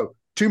 So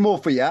 2 more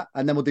for you,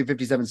 and then we'll do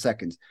 57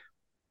 seconds.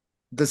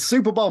 The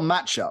Super Bowl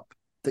matchup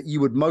that you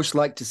would most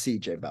like to see,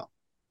 J Bell.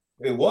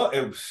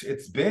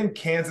 It's been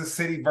Kansas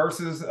City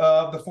versus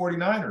the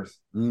 49ers.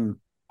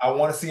 I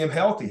want to see him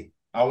healthy.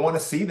 I want to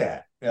see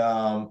that.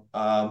 I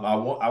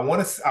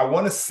want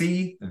to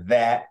see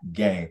that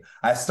game.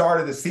 I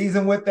started the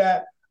season with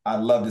that.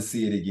 I'd love to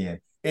see it again.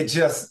 It's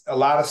just a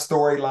lot of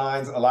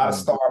storylines, a lot of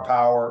star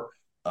power.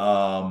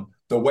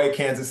 The way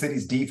Kansas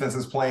City's defense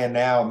is playing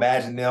now,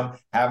 imagine them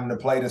having to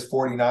play this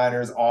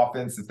 49ers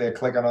offense if they're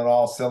clicking on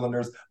all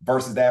cylinders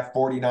versus that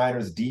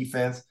 49ers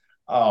defense.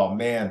 Oh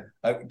man,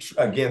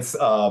 against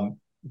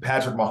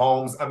Patrick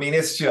Mahomes. I mean,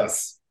 it's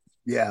just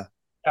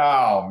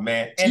Oh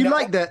man. Do you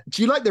like the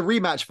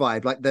rematch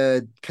vibe, like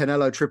the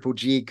Canelo Triple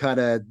G kind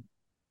of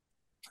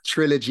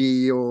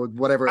trilogy or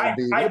whatever it would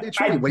be?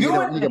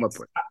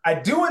 I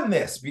do in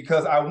this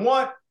because I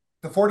want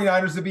the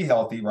 49ers to be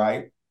healthy,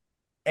 right?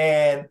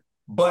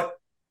 But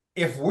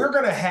if we're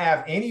going to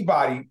have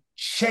anybody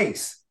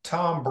chase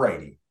Tom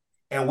Brady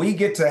and we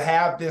get to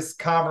have this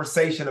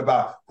conversation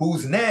about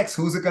who's next,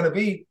 who's it going to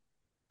be,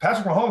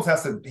 Patrick Mahomes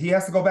has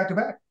to go back to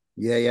back.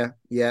 Yeah.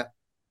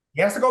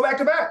 He has to go back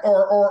to back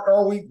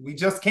or we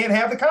just can't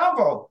have the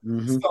convo.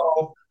 Mm-hmm.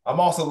 So I'm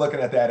also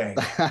looking at that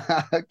angle.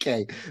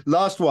 Okay.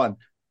 Last one.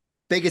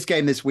 Biggest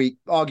game this week,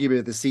 arguably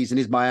of the season,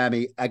 is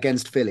Miami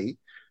against Philly.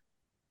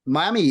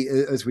 Miami,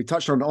 as we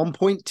touched on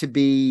point to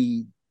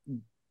be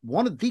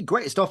one of the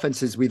greatest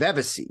offenses we've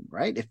ever seen,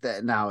 right?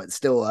 Now it's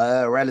still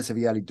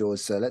relatively early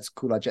doors, so let's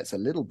cool our jets a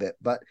little bit.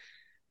 But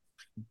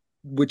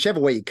whichever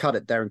way you cut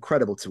it, they're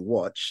incredible to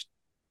watch.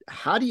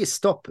 How do you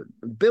stop them?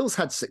 Bills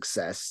had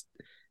success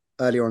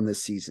earlier on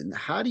this season.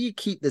 How do you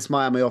keep this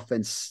Miami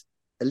offense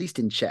at least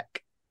in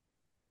check?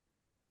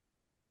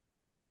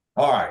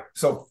 All right.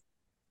 So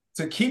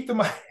to keep the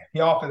Miami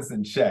offense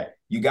in check,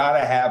 you got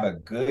to have a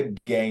good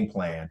game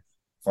plan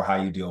for how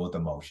you deal with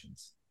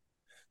emotions.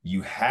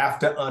 You have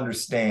to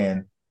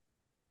understand,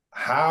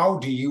 how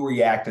do you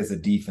react as a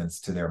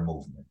defense to their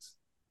movements?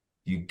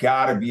 You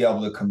got to be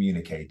able to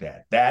communicate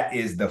that. That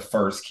is the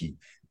first key.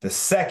 The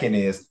second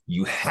is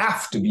you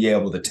have to be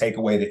able to take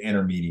away the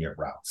intermediate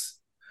routes.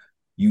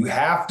 You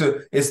have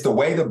to, it's the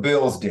way the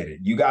Bills did it.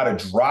 You got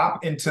to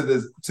drop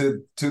into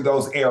to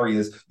those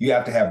areas. You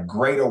have to have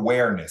great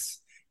awareness.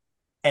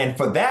 And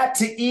for that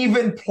to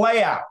even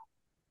play out,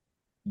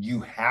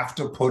 you have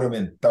to put them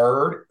in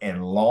third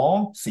and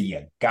long. So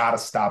you got to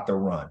stop the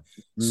run.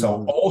 Mm-hmm.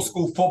 So old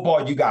school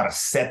football, you got to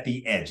set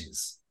the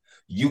edges.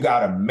 You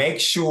got to make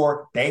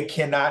sure they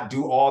cannot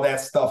do all that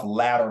stuff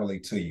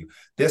laterally to you.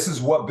 This is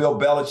what Bill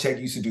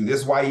Belichick used to do.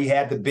 This is why he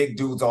had the big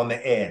dudes on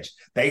the edge.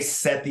 They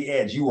set the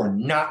edge. You are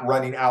not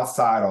running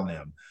outside on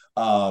them.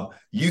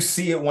 You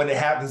see it when it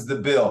happens to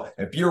Bill.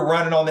 If you're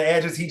running on the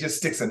edges, he just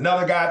sticks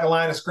another guy at the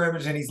line of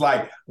scrimmage and he's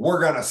like,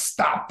 we're going to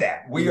stop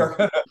that.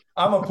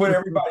 I'm going to put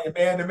everybody in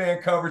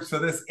man-to-man coverage so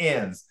this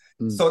ends.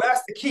 So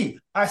that's the key.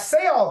 I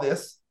say all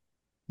this.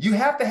 You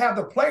have to have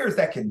the players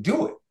that can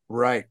do it.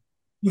 Right.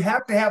 You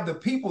have to have the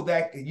people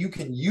that you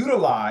can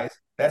utilize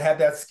that have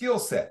that skill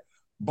set.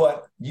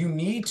 But you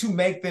need to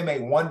make them a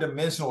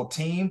one-dimensional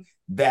team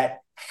that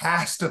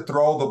has to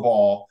throw the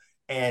ball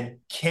and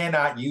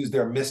cannot use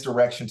their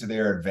misdirection to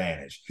their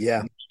advantage.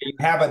 Yeah. You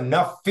have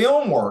enough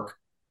film work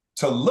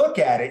to look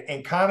at it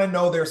and kind of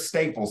know their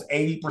staples,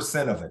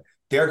 80% of it.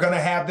 They're going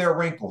to have their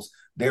wrinkles.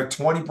 They're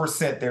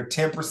 20%, they're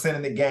 10%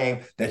 in the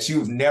game that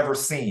you've never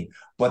seen.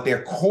 But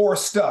their core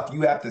stuff,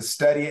 you have to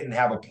study it and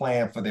have a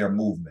plan for their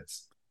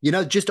movements. You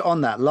know, just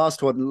on that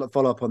last one,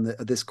 follow up on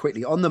this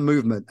quickly, on the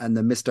movement and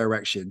the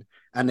misdirection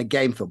and the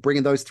game feel,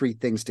 bringing those three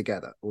things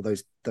together, or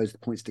those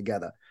points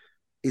together.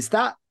 Is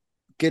that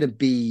going to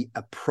be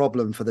a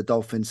problem for the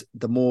Dolphins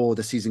the more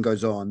the season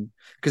goes on?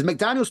 Because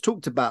McDaniels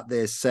talked about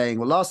this, saying,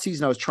 well, last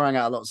season I was trying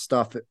out a lot of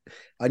stuff.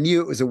 I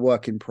knew it was a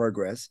work in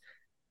progress.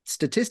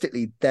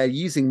 Statistically, they're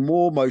using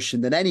more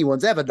motion than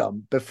anyone's ever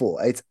done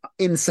before. It's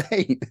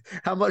insane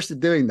how much they're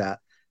doing that.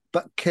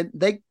 But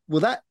will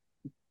that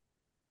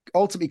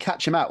ultimately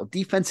catch them out? Well,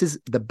 defenses,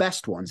 the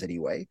best ones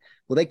anyway,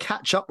 will they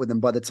catch up with them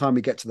by the time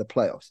we get to the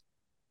playoffs?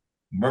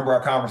 Remember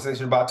our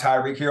conversation about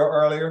Tyreek Hill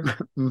earlier?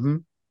 Mm-hmm.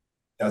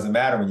 Doesn't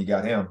matter when you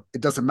got him. It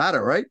doesn't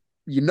matter, right?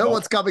 You know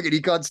what's coming and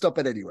you can't stop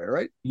it anyway,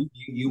 right?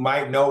 You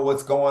might know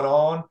what's going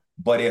on,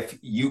 but if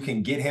you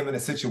can get him in a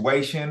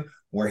situation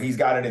where he's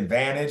got an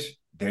advantage,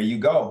 there you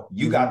go.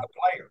 You got the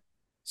player.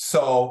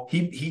 So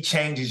he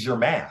changes your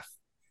math.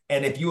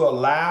 And if you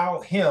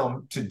allow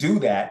him to do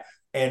that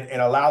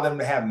and allow them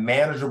to have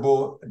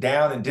manageable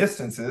down and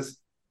distances,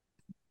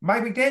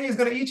 Mike McDaniel's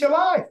going to eat you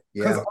alive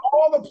because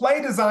all the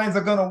play designs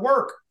are going to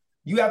work.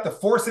 You have to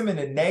force him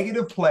into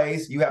negative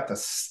plays. You have to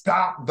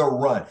stop the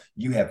run.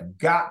 You have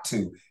got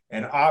to.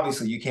 And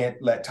obviously, you can't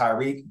let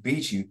Tyreek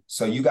beat you.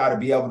 So you got to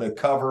be able to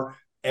cover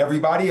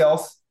everybody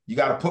else. You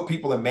got to put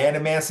people in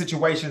man-to-man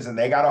situations, and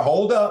they got to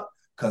hold up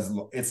because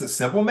it's a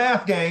simple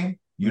math game.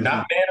 You're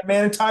not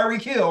man-to-man in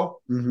Tyreek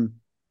Hill. Mm-hmm.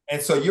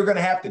 And so you're going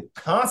to have to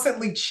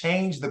constantly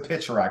change the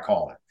picture, I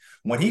call it.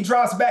 When he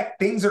drops back,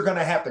 things are going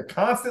to have to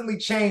constantly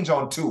change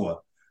on Tua.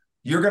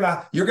 You're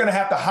gonna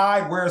have to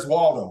hide. Where's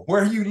Waldo?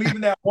 Where are you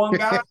leaving that one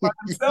guy by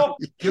himself?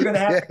 You're gonna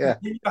have to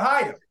continue to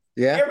hide him.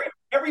 Yeah.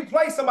 Every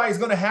play, somebody's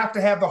gonna have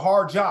the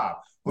hard job,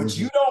 but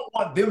you don't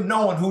want them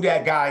knowing who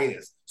that guy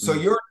is. So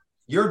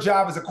your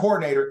job as a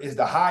coordinator is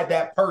to hide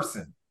that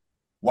person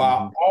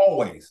while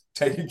always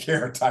taking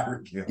care of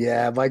Tyreek Hill.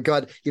 Yeah, my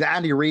God. You know,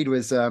 Andy Reid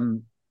was a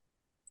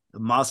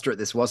master at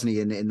this, wasn't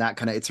he? In that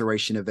kind of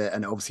iteration of it,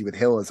 and obviously with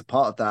Hill as a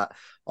part of that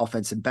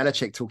offense, and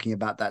Belichick talking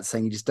about that,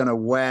 saying you just don't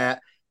know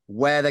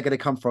where they're going to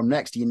come from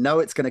next. You know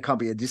it's going to come,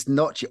 but you're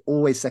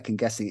always second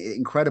guessing.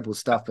 Incredible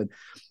stuff. And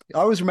I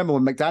always remember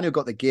when McDaniel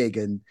got the gig,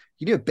 and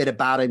you knew a bit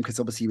about him because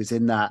obviously he was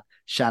in that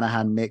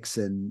Shanahan mix,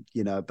 and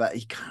but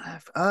he kind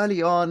of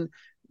early on,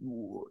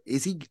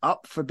 is he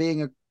up for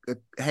being a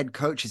head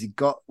coach? Has he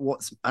got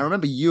I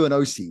remember you and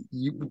OC,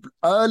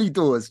 early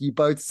doors, you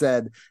both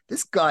said,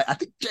 this guy, I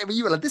think, Jamie,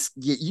 you were like,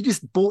 you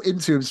just bought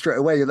into him straight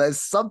away.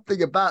 There's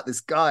something about this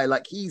guy,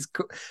 like he's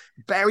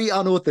very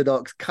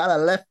unorthodox, kind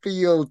of left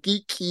field,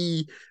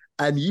 geeky.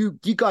 And you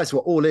guys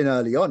were all in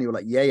early on. You were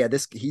like,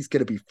 he's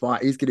going to be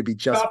fine. He's going to be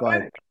just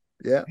fine.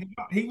 Yeah.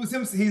 He's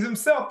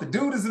himself. The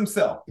dude is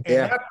himself.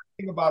 And that's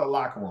the thing about a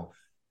locker room.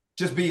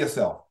 Just be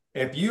yourself.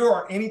 If you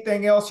are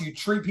anything else, you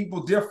treat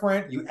people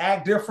different, you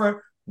act different.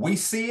 We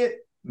see it,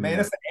 man.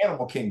 It's the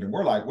animal kingdom.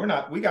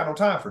 We got no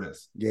time for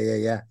this.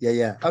 Yeah.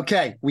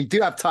 Okay, we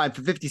do have time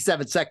for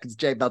 57 seconds,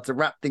 Jay Bell, to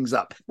wrap things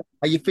up.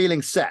 Are you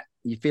feeling set?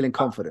 Are you feeling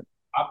confident?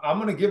 I'm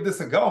going to give this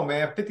a go,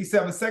 man.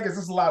 57 seconds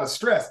is a lot of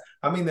stress.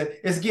 I mean,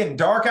 it's getting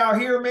dark out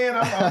here, man.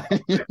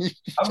 Okay.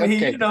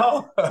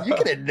 You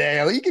can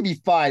nail it. You can be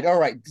fine. All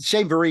right.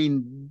 Shane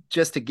Vereen,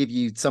 just to give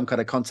you some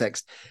kind of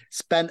context,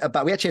 we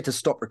actually had to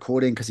stop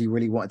recording because he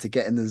really wanted to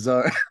get in the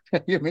zone.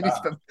 I mean, he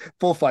spent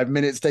 4 or 5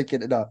 minutes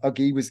taking it up.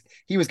 Okay, he was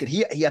good.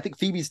 He I think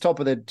Phoebe's top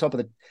of the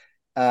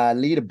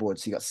leaderboard.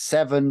 So you got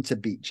 7 to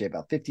beat, Jay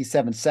Bell.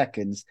 57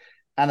 seconds.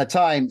 And the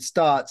time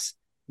starts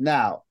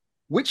now.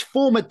 Which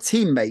former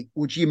teammate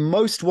would you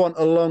most want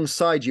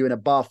alongside you in a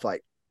bar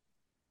fight?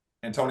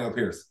 Antonio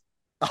Pierce.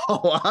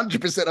 Oh,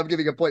 100%. I'm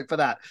giving a point for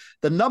that.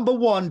 The number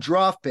 1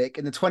 draft pick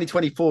in the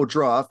 2024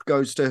 draft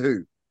goes to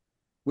who?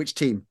 Which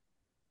team?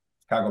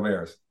 Chicago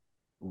Bears.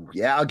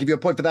 Yeah, I'll give you a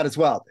point for that as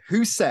well.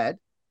 Who said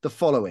the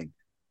following?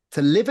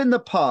 To live in the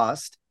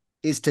past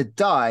is to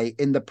die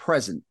in the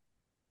present.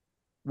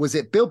 Was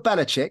it Bill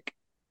Belichick,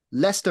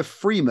 Lester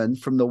Freeman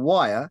from The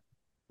Wire,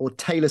 or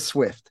Taylor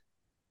Swift?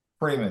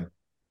 Freeman.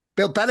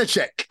 Bill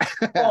Belichick.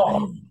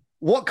 Oh.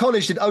 What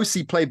college did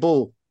OC play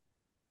ball?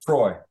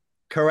 Troy.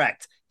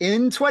 Correct.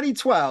 In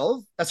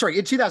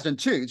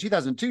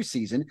 2002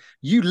 season,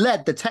 you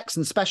led the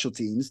Texans special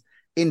teams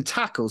in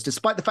tackles,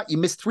 despite the fact you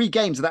missed 3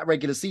 games of that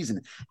regular season.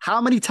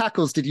 How many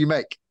tackles did you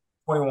make?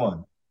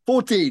 21.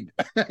 14.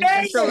 That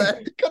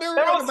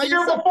was the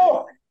year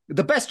before.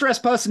 The best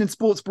dressed person in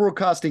sports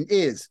broadcasting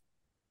is?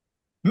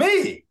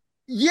 Me.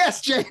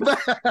 Yes, Jay.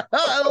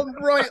 I'm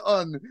right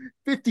on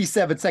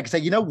 57 seconds. Hey,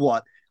 you know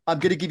what? I'm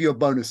going to give you a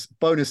bonus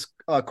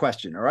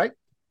question, all right?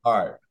 All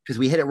right. Because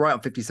we hit it right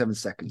on 57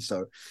 seconds.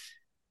 So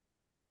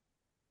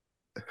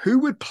who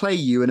would play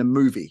you in a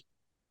movie?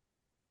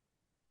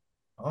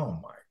 Oh,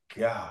 my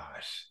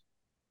gosh.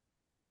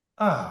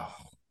 Oh,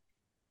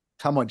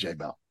 Come on, J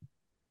Bell.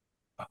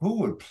 who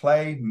would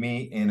play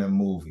me in a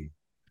movie?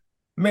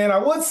 Man, I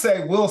would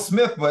say Will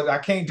Smith, but I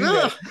can't do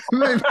that.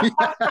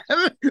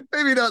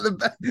 Maybe not the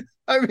best.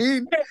 I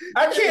mean,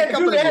 I can't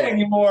do that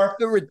anymore.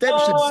 The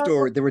redemption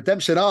story, the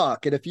redemption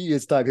arc. In a few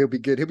years' time, he'll be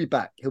good. He'll be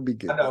back. He'll be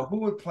good. I know. Who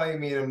would play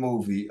me in a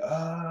movie?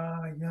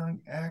 Young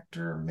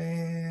actor,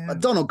 man.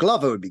 Donald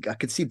Glover would be. I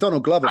could see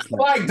Donald Glover. I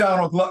like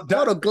Donald Glover.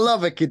 Donald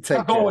Glover could take.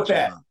 I'll go with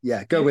that.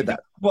 Yeah, go with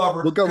that.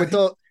 Glover. We'll go with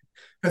Donald.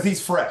 Because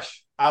he's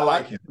fresh. I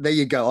like him. There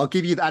you go. I'll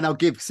give you, and I'll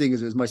give, seeing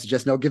as it was my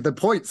suggestion, I'll give the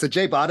points to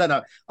Jay, but I don't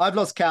know. I've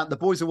lost count. The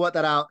boys will work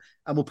that out,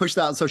 and we'll push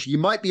that on social. You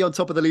might be on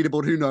top of the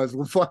leaderboard. Who knows?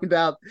 We'll find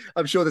out.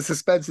 I'm sure the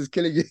suspense is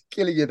killing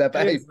you there.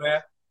 But hey,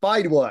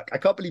 fine work. I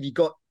can't believe you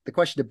got the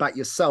question about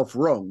yourself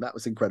wrong. That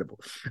was incredible.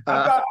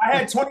 I thought I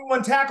had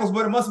 21 tackles,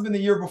 but it must have been the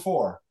year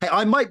before. Hey,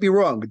 I might be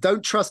wrong.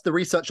 Don't trust the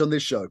research on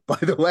this show, by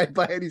the way,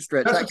 by any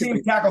stretch. Special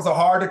team tackles are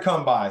hard to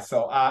come by,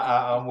 so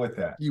I'm with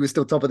that. You were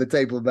still top of the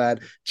table, man.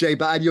 Jay,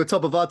 and you're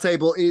top of our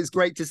table. It is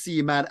great to see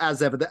you, man,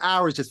 as ever. The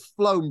hour has just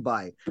flown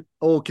by.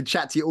 Can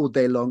chat to you all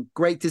day long.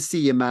 Great to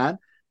see you, man.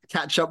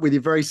 Catch up with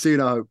you very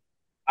soon, I hope.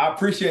 I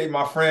appreciate it,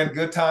 my friend.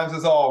 Good times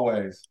as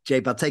always.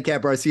 Jay, take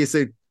care, bro. See you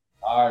soon.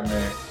 All right,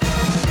 man.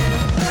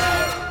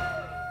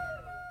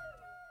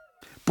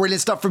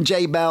 Brilliant stuff from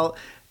J Bell.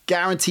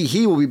 Guarantee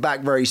he will be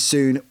back very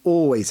soon.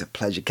 Always a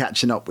pleasure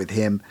catching up with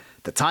him.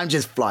 The time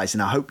just flies,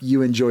 and I hope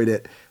you enjoyed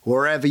it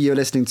wherever you're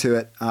listening to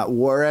it,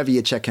 wherever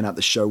you're checking out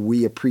the show.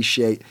 We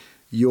appreciate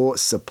your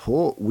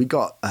support. We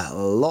got a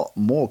lot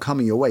more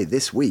coming your way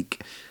this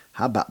week.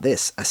 How about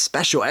this? A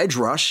special Edge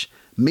Rush,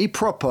 me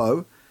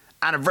Propo,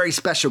 and a very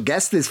special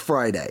guest this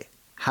Friday.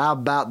 How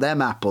about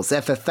them apples?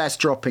 FFS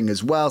dropping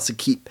as well, so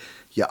keep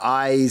your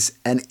eyes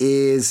and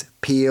ears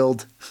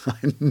peeled.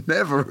 I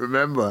never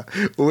remember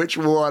which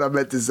one I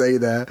meant to say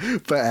there,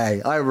 but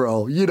hey, I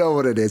roll. You know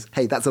what it is.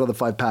 Hey, that's another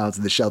 £5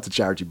 in the Shelter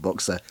Charity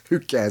Boxer. Who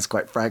cares,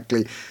 quite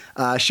frankly?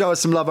 Show us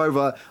some love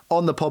over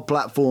on the pod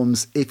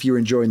platforms if you're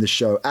enjoying the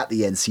show at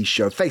the NC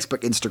Show.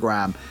 Facebook,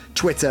 Instagram,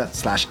 Twitter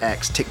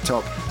 /X,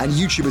 TikTok, and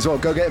YouTube as well.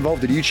 Go get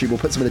involved in YouTube. We'll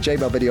put some of the J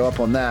Bell video up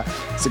on there.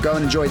 So go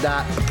and enjoy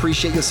that.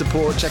 Appreciate your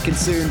support. Check in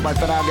soon. Bye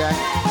for now,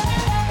 gang.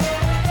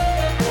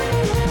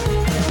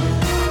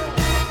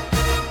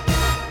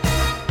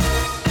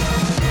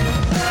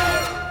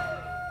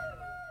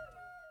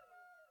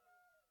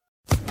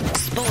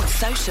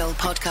 Social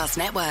Podcast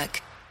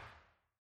Network.